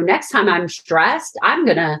good. Next time I'm stressed, I'm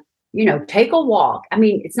going to, take a walk. I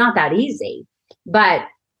mean, it's not that easy. But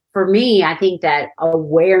for me, I think that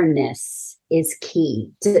awareness is key,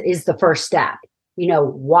 is the first step.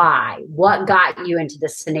 Why? What got you into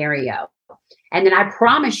this scenario? And then I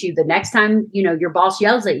promise you, the next time, your boss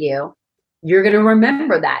yells at you, you're going to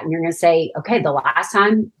remember that. And you're going to say, okay, the last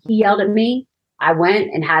time he yelled at me, I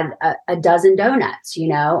went and had a dozen donuts,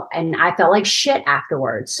 and I felt like shit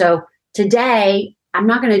afterwards. So today, I'm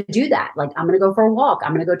not going to do that. Like, I'm going to go for a walk.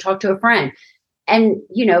 I'm going to go talk to a friend. And,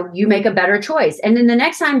 you make a better choice. And then the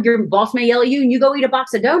next time your boss may yell at you and you go eat a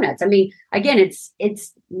box of donuts. I mean, again,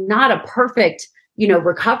 it's not a perfect,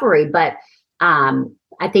 recovery, but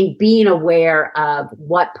I think being aware of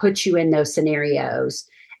what puts you in those scenarios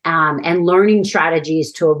and learning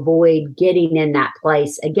strategies to avoid getting in that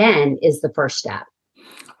place again is the first step.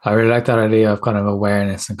 I really like that idea of kind of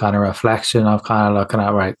awareness and kind of reflection of kind of looking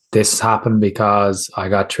at, right, this happened because I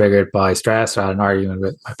got triggered by stress or I had an argument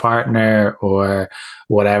with my partner or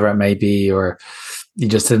whatever it may be, or you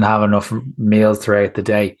just didn't have enough meals throughout the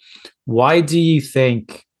day. Why do you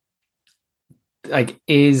think, like,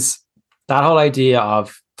 is that whole idea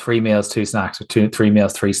of 3 meals, 2 snacks, or 3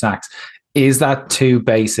 meals, 3 snacks, is that too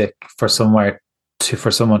basic for someone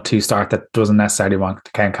to start that doesn't necessarily want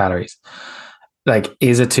to count calories? Like,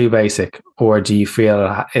 is it too basic, or do you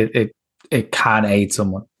feel it can aid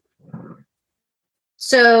someone?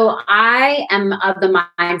 So I am of the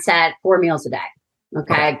mindset 4 meals a day.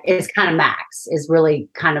 Okay. Is kind of max, is really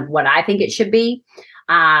kind of what I think it should be.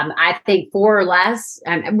 I think 4 or less,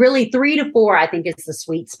 really 3 to 4, I think is the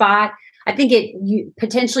sweet spot. I think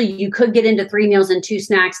potentially you could get into 3 meals and 2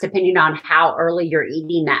 snacks depending on how early you're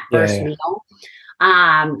eating that first meal.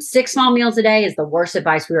 6 small meals a day is the worst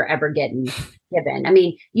advice we were ever given. I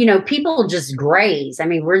mean, people just graze. I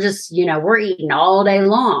mean, we're just, we're eating all day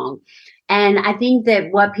long. And I think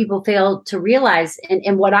that what people fail to realize,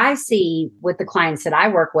 and what I see with the clients that I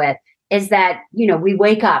work with, is that, we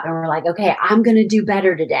wake up and we're like, okay, I'm going to do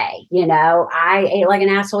better today. I ate like an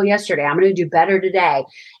asshole yesterday. I'm going to do better today.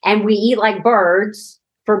 And we eat like birds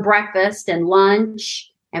for breakfast and lunch.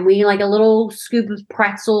 And we eat like a little scoop of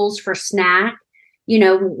pretzels for snack.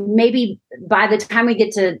 Maybe by the time we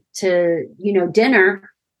get to dinner,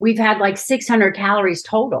 we've had like 600 calories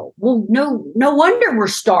total. Well, no wonder we're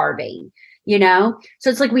starving, So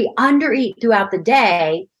it's like we undereat throughout the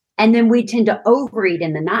day and then we tend to overeat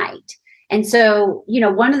in the night. And so,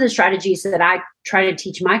 one of the strategies that I try to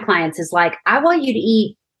teach my clients is like, I want you to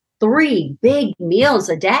eat 3 big meals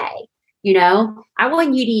a day. I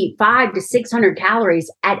want you to eat 500 to 600 calories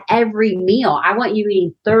at every meal. I want you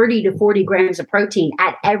eating 30 to 40 grams of protein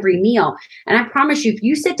at every meal. And I promise you, if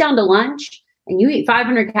you sit down to lunch and you eat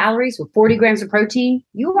 500 calories with 40 grams of protein,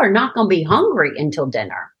 you are not going to be hungry until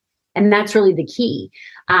dinner. And that's really the key,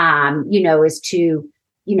 is to,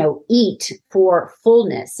 eat for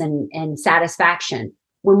fullness and satisfaction.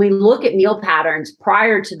 When we look at meal patterns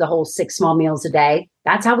prior to the whole 6 small meals a day,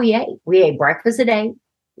 that's how we ate. We ate breakfast at 8,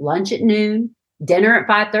 lunch at noon, dinner at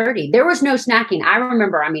 5:30. There was no snacking. I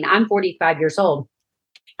remember, I'm 45 years old.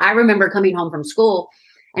 I remember coming home from school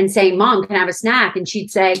and saying, Mom, can I have a snack? And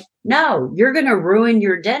she'd say, no, you're going to ruin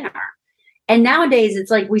your dinner. And nowadays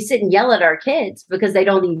it's like we sit and yell at our kids because they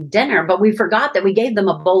don't eat dinner, but we forgot that we gave them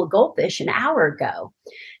a bowl of goldfish an hour ago.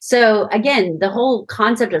 So again, the whole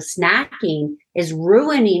concept of snacking is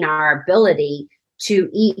ruining our ability to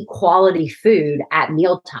eat quality food at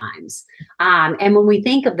meal times. And when we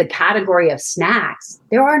think of the category of snacks,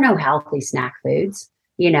 there are no healthy snack foods.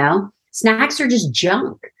 Snacks are just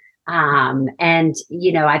junk. And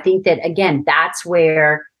I think that, again, that's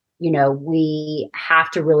where, we have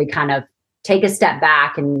to really kind of take a step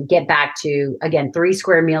back and get back to, again, 3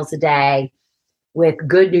 square meals a day with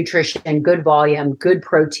good nutrition, good volume, good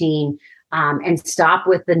protein, and stop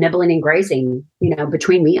with the nibbling and grazing,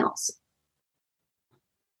 between meals.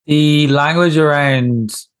 The language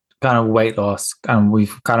around kind of weight loss, and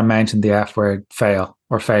we've kind of mentioned the F word, fail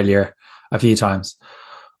or failure, a few times.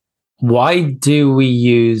 Why do we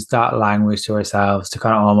use that language to ourselves to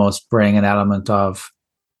kind of almost bring an element of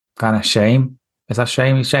kind of shame? Is that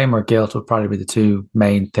shame? Shame or guilt would probably be the 2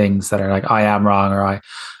 main things that are like, I am wrong, or I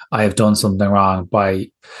have done something wrong by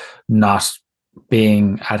not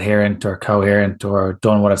being adherent or coherent or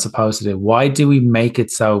done what I'm supposed to do. Why do we make it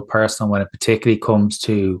so personal when it particularly comes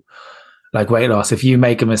to like weight loss? If you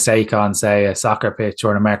make a mistake on, say, a soccer pitch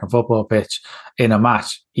or an American football pitch in a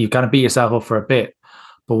match, you kind of beat yourself up for a bit.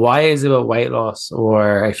 But why is it about weight loss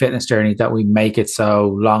or a fitness journey that we make it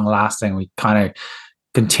so long lasting? We kind of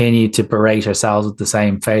continue to berate ourselves with the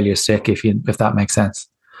same failure stick, if that makes sense.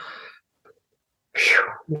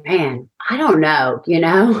 Man, I don't know,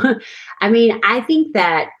 I mean, I think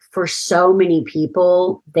that for so many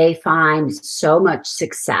people, they find so much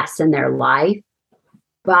success in their life,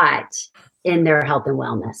 but in their health and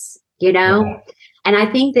wellness, Yeah. And I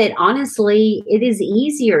think that honestly, it is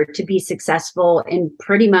easier to be successful in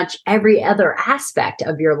pretty much every other aspect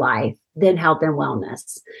of your life than health and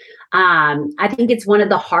wellness. I think it's one of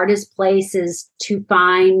the hardest places to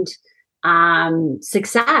find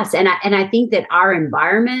success. And I think that our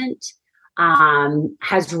environment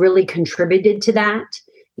has really contributed to that.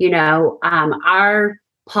 Our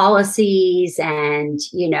policies and,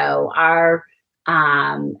 our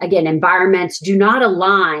again, environments do not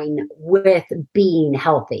align with being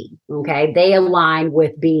healthy. Okay. They align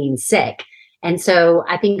with being sick. And so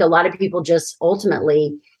I think a lot of people just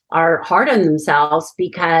ultimately are hard on themselves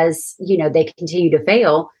because, they continue to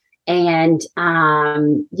fail and,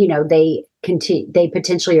 they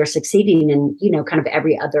potentially are succeeding in, kind of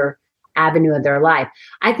every other avenue of their life.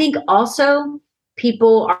 I think also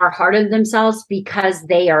people are hard on themselves because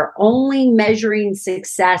they are only measuring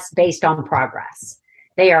success based on progress.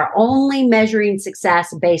 They are only measuring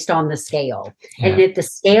success based on the scale. Yeah. And if the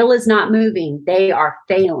scale is not moving, they are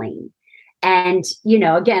failing. And,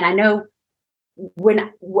 again, I know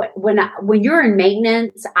when you're in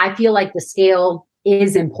maintenance, I feel like the scale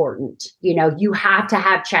is important. You have to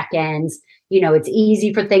have check-ins. It's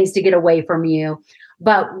easy for things to get away from you.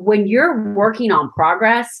 But when you're working on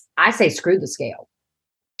progress, I say screw the scale.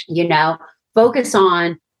 Focus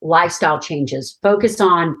on lifestyle changes, focus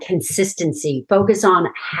on consistency, focus on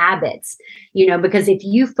habits, because if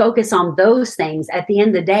you focus on those things, at the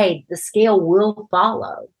end of the day, the scale will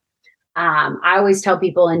follow. I always tell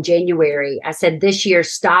people in January, I said, this year,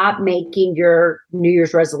 stop making your New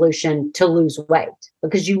Year's resolution to lose weight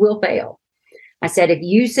because you will fail. I said, if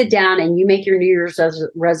you sit down and you make your New Year's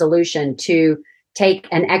resolution to take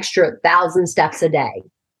an extra 1,000 steps a day,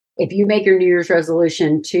 if you make your New Year's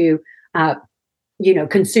resolution to,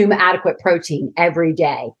 consume adequate protein every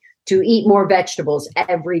day, to eat more vegetables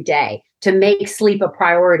every day, to make sleep a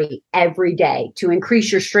priority every day, to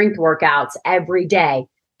increase your strength workouts every day,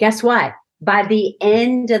 guess what? By the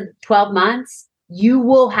end of 12 months, you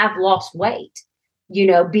will have lost weight,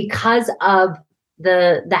 because of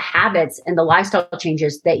the habits and the lifestyle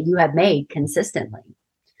changes that you have made consistently.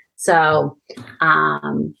 So,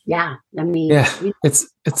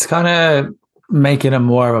 it's kind of making it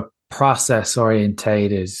more of a process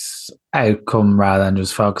orientated outcome rather than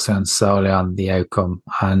just focusing solely on the outcome.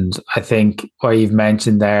 And I think what you've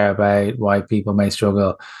mentioned there about why people may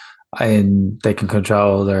struggle and they can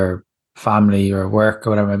control their family or work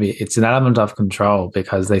or whatever, maybe it's an element of control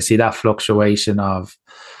because they see that fluctuation of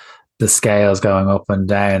the scales going up and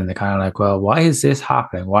down and they're kind of like, well, why is this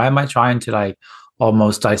happening? Why am I trying to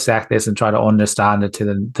almost dissect this and try to understand it to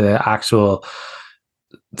the actual,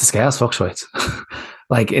 the scales fluctuates.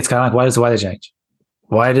 It's kind of like, why does the weather change?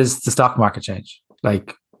 Why does the stock market change?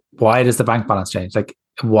 Why does the bank balance change?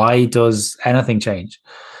 Why does anything change?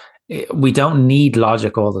 We don't need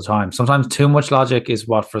logic all the time. Sometimes too much logic is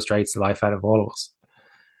what frustrates the life out of all of us.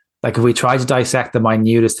 If we try to dissect the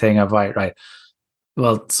minutest thing of right,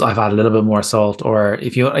 well, I've had a little bit more salt, or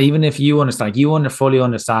if you understand, you fully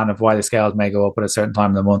understand of why the scales may go up at a certain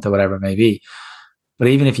time of the month or whatever it may be. But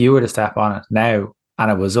even if you were to step on it now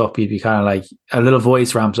and it was up, you'd be kind of like, a little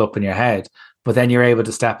voice ramps up in your head, but then you're able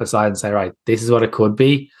to step aside and say, right, this is what it could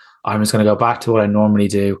be. I'm just going to go back to what I normally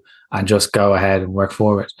do and just go ahead and work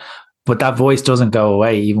forward. But that voice doesn't go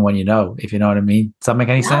away even when you know, if you know what I mean. Does that make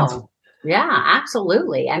any sense? Yeah,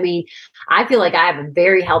 absolutely. I mean, I feel like I have a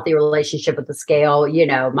very healthy relationship with the scale.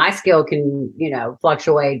 My scale can,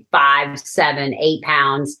 fluctuate 5, 7, 8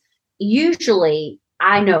 pounds. Usually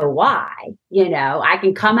I know why. I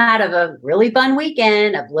can come out of a really fun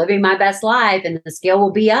weekend of living my best life and the scale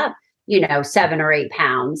will be up, 7 or 8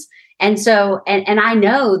 pounds. And so, and I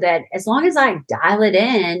know that as long as I dial it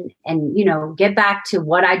in and, get back to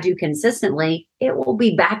what I do consistently, it will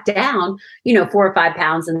be back down, 4 or 5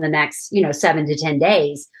 pounds in the next, 7 to 10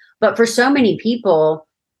 days. But for so many people,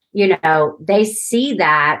 they see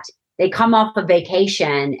that, they come off a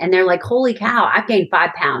vacation and they're like, holy cow, I've gained 5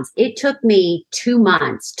 pounds. It took me 2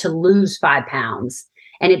 months to lose 5 pounds.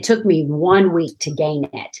 And it took me 1 week to gain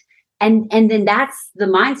it. And then that's the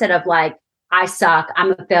mindset of like, I suck,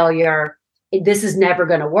 I'm a failure, this is never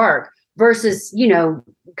going to work, versus,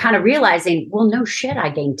 kind of realizing, well, no shit, I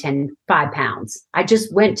gained 5 pounds. I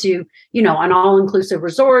just went to, an all-inclusive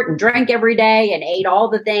resort and drank every day and ate all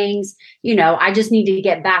the things. I just need to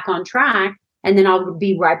get back on track and then I'll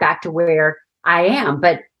be right back to where I am.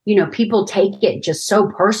 But, people take it just so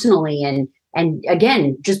personally and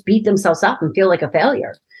again, just beat themselves up and feel like a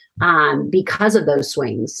failure because of those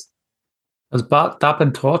swings. Has that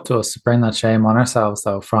been taught to us to bring that shame on ourselves,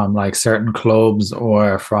 though, from like certain clubs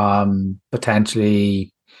or from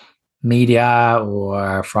potentially media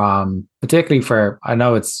or from particularly for, I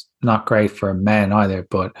know it's not great for men either,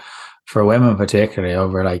 but for women particularly,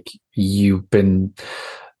 over like you've been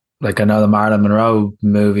like, I know the Marilyn Monroe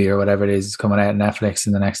movie or whatever it is coming out on Netflix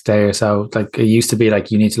in the next day or so. Like it used to be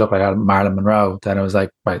like, you need to look like Marilyn Monroe. Then it was like,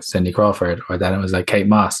 right, Cindy Crawford, or then it was like Kate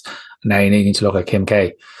Moss. Now you need to look like Kim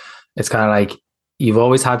K. It's kind of like you've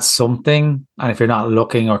always had something, and if you're not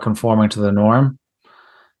looking or conforming to the norm,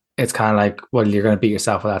 it's kind of like, well, you're going to beat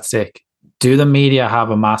yourself with that stick. Do the media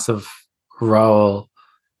have a massive role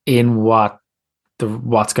in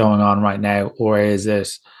what's going on right now, or is it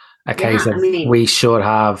a case of we should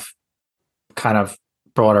have kind of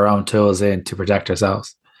brought our own tools in to protect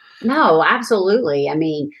ourselves? No, absolutely. I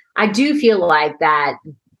mean, I do feel like that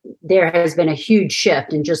there has been a huge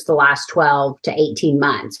shift in just the last 12 to 18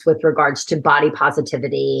 months with regards to body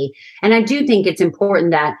positivity. And I do think it's important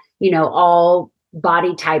that, all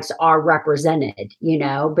body types are represented,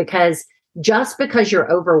 because just because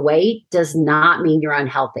you're overweight does not mean you're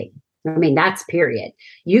unhealthy. I mean, that's period.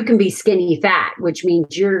 You can be skinny fat, which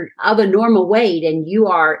means you're of a normal weight and you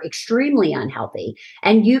are extremely unhealthy.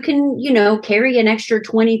 And you can, carry an extra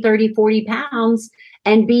 20, 30, 40 pounds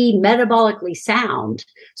and be metabolically sound.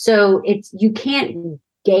 So you can't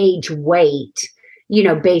gauge weight,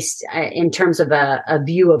 based in terms of a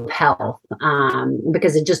view of health,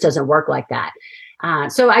 because it just doesn't work like that.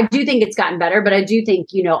 So I do think it's gotten better, but I do think,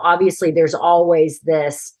 obviously there's always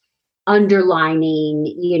this underlining,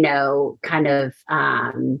 kind of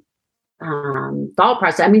thought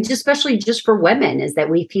process. I mean, especially just for women, is that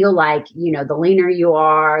we feel like, the leaner you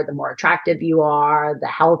are, the more attractive you are, the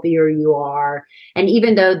healthier you are. And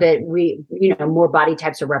even though that we, more body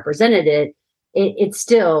types are represented, it's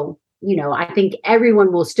still, I think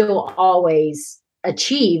everyone will still always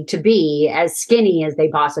achieve to be as skinny as they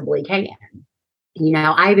possibly can.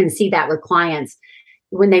 I even see that with clients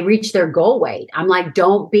when they reach their goal weight. I'm like,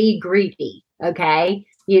 don't be greedy. Okay.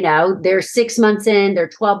 They're 6 months in, they're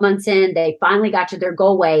 12 months in, they finally got to their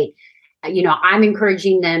goal weight. I'm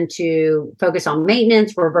encouraging them to focus on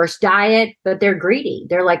maintenance, reverse diet, but they're greedy.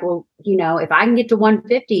 They're like, well, if I can get to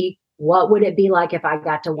 150, what would it be like if I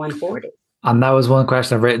got to 140? And that was one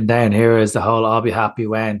question I've written down here, is the whole, I'll be happy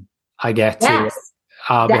when I get to,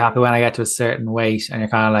 I'll be happy when I get to a certain weight. And you're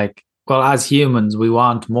kind of like, well, as humans, we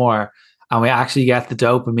want more. And we actually get the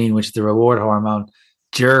dopamine, which is the reward hormone,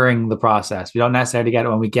 during the process. We don't necessarily get it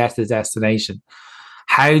when we get to the destination.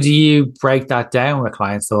 How do you break that down with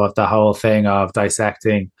clients, though, of the whole thing of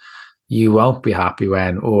dissecting, you won't be happy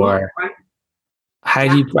when, or how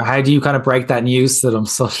do you kind of break that news to them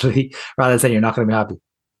subtly rather than saying you're not going to be happy?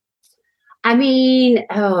 I mean,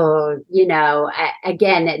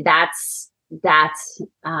 again, that's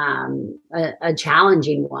a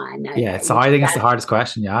challenging one. Yeah, so I think it's the hardest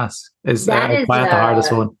question you ask. Is the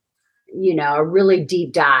hardest one? A really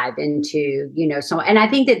deep dive into, and I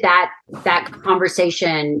think that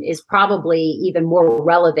conversation is probably even more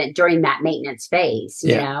relevant during that maintenance phase,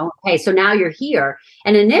 Okay, so now you're here.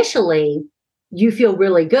 And initially you feel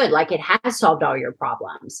really good, like it has solved all your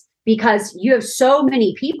problems. because you have so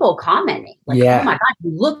many people commenting like, oh my God,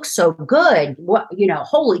 you look so good. What,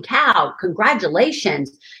 holy cow,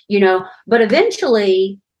 congratulations, but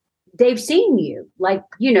eventually they've seen you, like,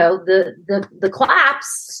 the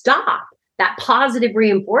claps stop. That positive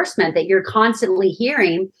reinforcement that you're constantly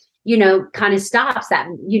hearing, kind of stops. That,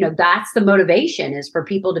 that's the motivation, is for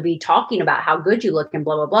people to be talking about how good you look and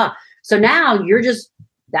blah, blah, blah. So now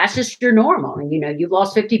that's just your normal. And, you've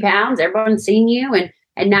lost 50 pounds, everyone's seen you,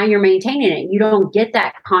 and now you're maintaining it. You don't get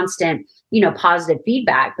that constant, positive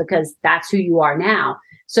feedback, because that's who you are now.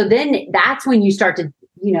 So then that's when you start to,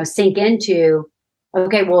 sink into,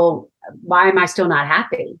 okay, well, why am I still not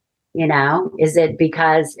happy? Is it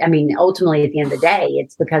because, ultimately at the end of the day,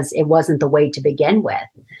 it's because it wasn't the way to begin with.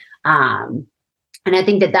 And I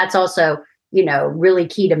think that that's also, really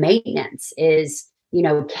key to maintenance is,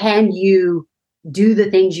 can you do the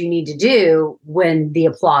things you need to do when the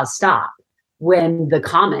applause stops, when the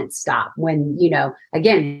comments stop, when,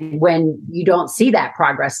 again, when you don't see that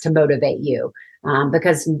progress to motivate you,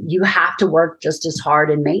 because you have to work just as hard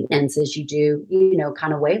in maintenance as you do,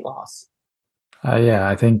 kind of weight loss.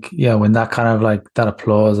 I think, when that kind of like that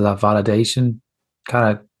applause or that validation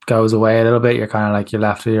kind of goes away a little bit, you're kind of like, you're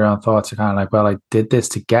left with your own thoughts. You're kind of like, well, I did this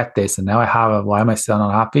to get this, and now I have it. Why am I still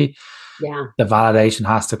not happy? Yeah. The validation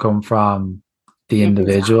has to come from the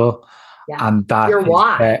individual. Yeah. And that your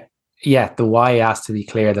why. The why has to be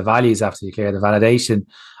clear. The values have to be clear. The validation,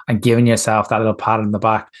 and giving yourself that little pat on the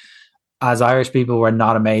back. As Irish people, we're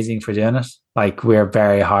not amazing for doing it. Like, we're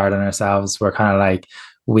very hard on ourselves. We're kind of like,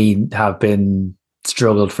 we have been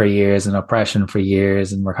struggled for years and oppression for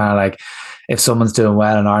years. And we're kind of like, if someone's doing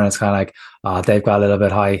well in Ireland, it's kind of like, oh, they've got a little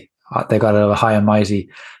bit high. They got a little high and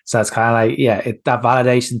mighty. So it's kind of like, that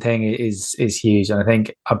validation thing is huge. And I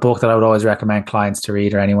think a book that I would always recommend clients to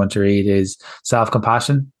read, or anyone to read, is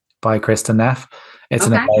Self-Compassion by Kristen Neff. It's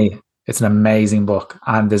an amazing book,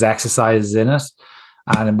 and there's exercises in it.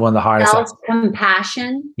 And one of the hardest.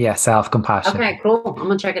 Self-Compassion? Yeah, Self-Compassion. Okay, cool. I'm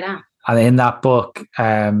going to check it out. And in that book,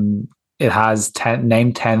 it has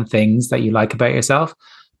name 10 things that you like about yourself,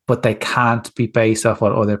 but they can't be based off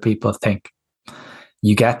what other people think.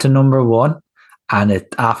 You get to number 1, and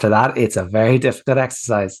after that, it's a very difficult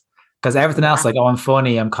exercise, because everything else, like, oh, I'm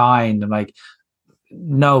funny, I'm kind, I'm like,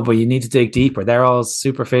 no, but you need to dig deeper. They're all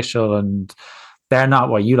superficial, and they're not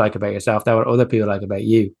what you like about yourself. They're what other people like about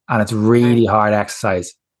you. And it's really hard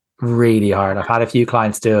exercise, really hard. I've had a few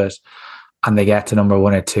clients do it, and they get to number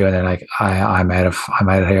 1 or 2, and they're like, I'm out of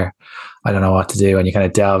here. I don't know what to do. And you kind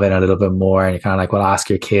of delve in a little bit more, and you're kind of like, well, ask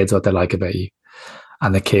your kids what they like about you.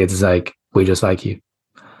 And the kids is like, we just like you.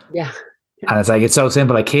 Yeah. And it's like, it's so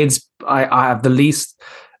simple. Like, kids, I have the least,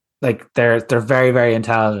 like, they're very, very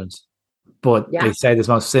intelligent, but they say this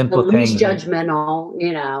most simple thing. The least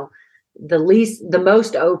judgmental, the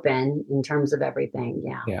most open in terms of everything.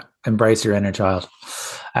 Yeah. Yeah. Embrace your inner child.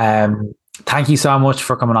 Thank you so much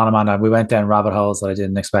for coming on, Amanda. We went down rabbit holes that I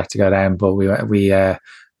didn't expect to go down, but we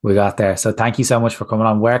got there. So thank you so much for coming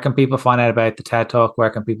on. Where can people find out about the TED Talk? Where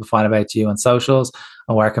can people find about you on socials?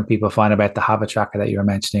 And where can people find about the habit tracker that you were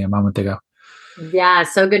mentioning a moment ago? Yeah,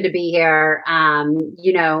 so good to be here.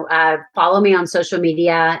 Follow me on social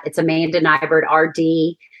media. It's Amanda Nighbert,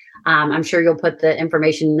 RD. I'm sure you'll put the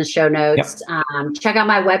information in the show notes. Yep. Check out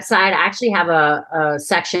my website. I actually have a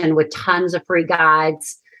section with tons of free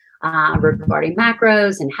guides regarding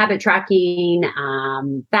macros and habit tracking,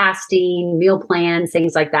 fasting, meal plans,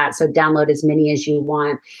 things like that. So download as many as you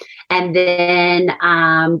want. And then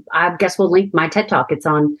I guess we'll link my TED Talk. It's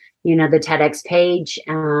on, the TEDx page.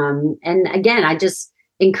 And again, I just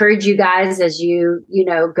encourage you guys as you,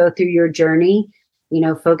 go through your journey,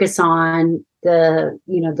 focus on the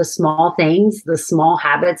small things, the small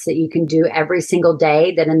habits that you can do every single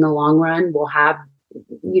day that in the long run will have,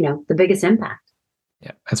 the biggest impact.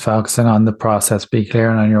 Yeah, it's focusing on the process, be clear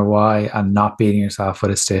on your why, and not beating yourself with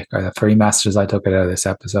a stick, are the 3 messages I took out of this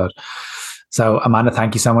episode. So Amanda,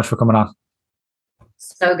 thank you so much for coming on.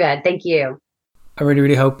 So good. Thank you. I really,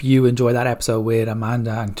 really hope you enjoyed that episode with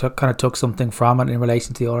Amanda and took something from it in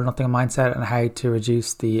relation to the all or nothing mindset and how to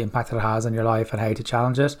reduce the impact that it has on your life and how to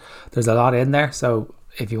challenge it. There's a lot in there. So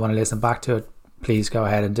if you want to listen back to it, please go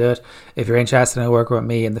ahead and do it. If you're interested in working with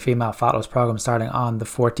me in the Female Fat Loss Program starting on the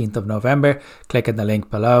 14th of November, click on the link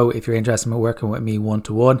below. If you're interested in working with me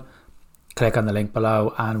 1-to-1, click on the link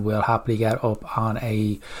below and we'll happily get up on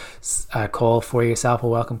a call for yourself, a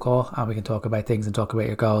welcome call, and we can talk about things and talk about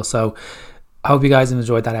your goals. So I hope you guys have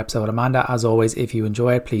enjoyed that episode with Amanda. As always, if you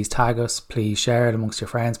enjoy it, please tag us, please share it amongst your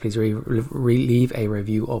friends, please leave a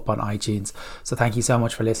review up on iTunes. So thank you so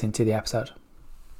much for listening to the episode.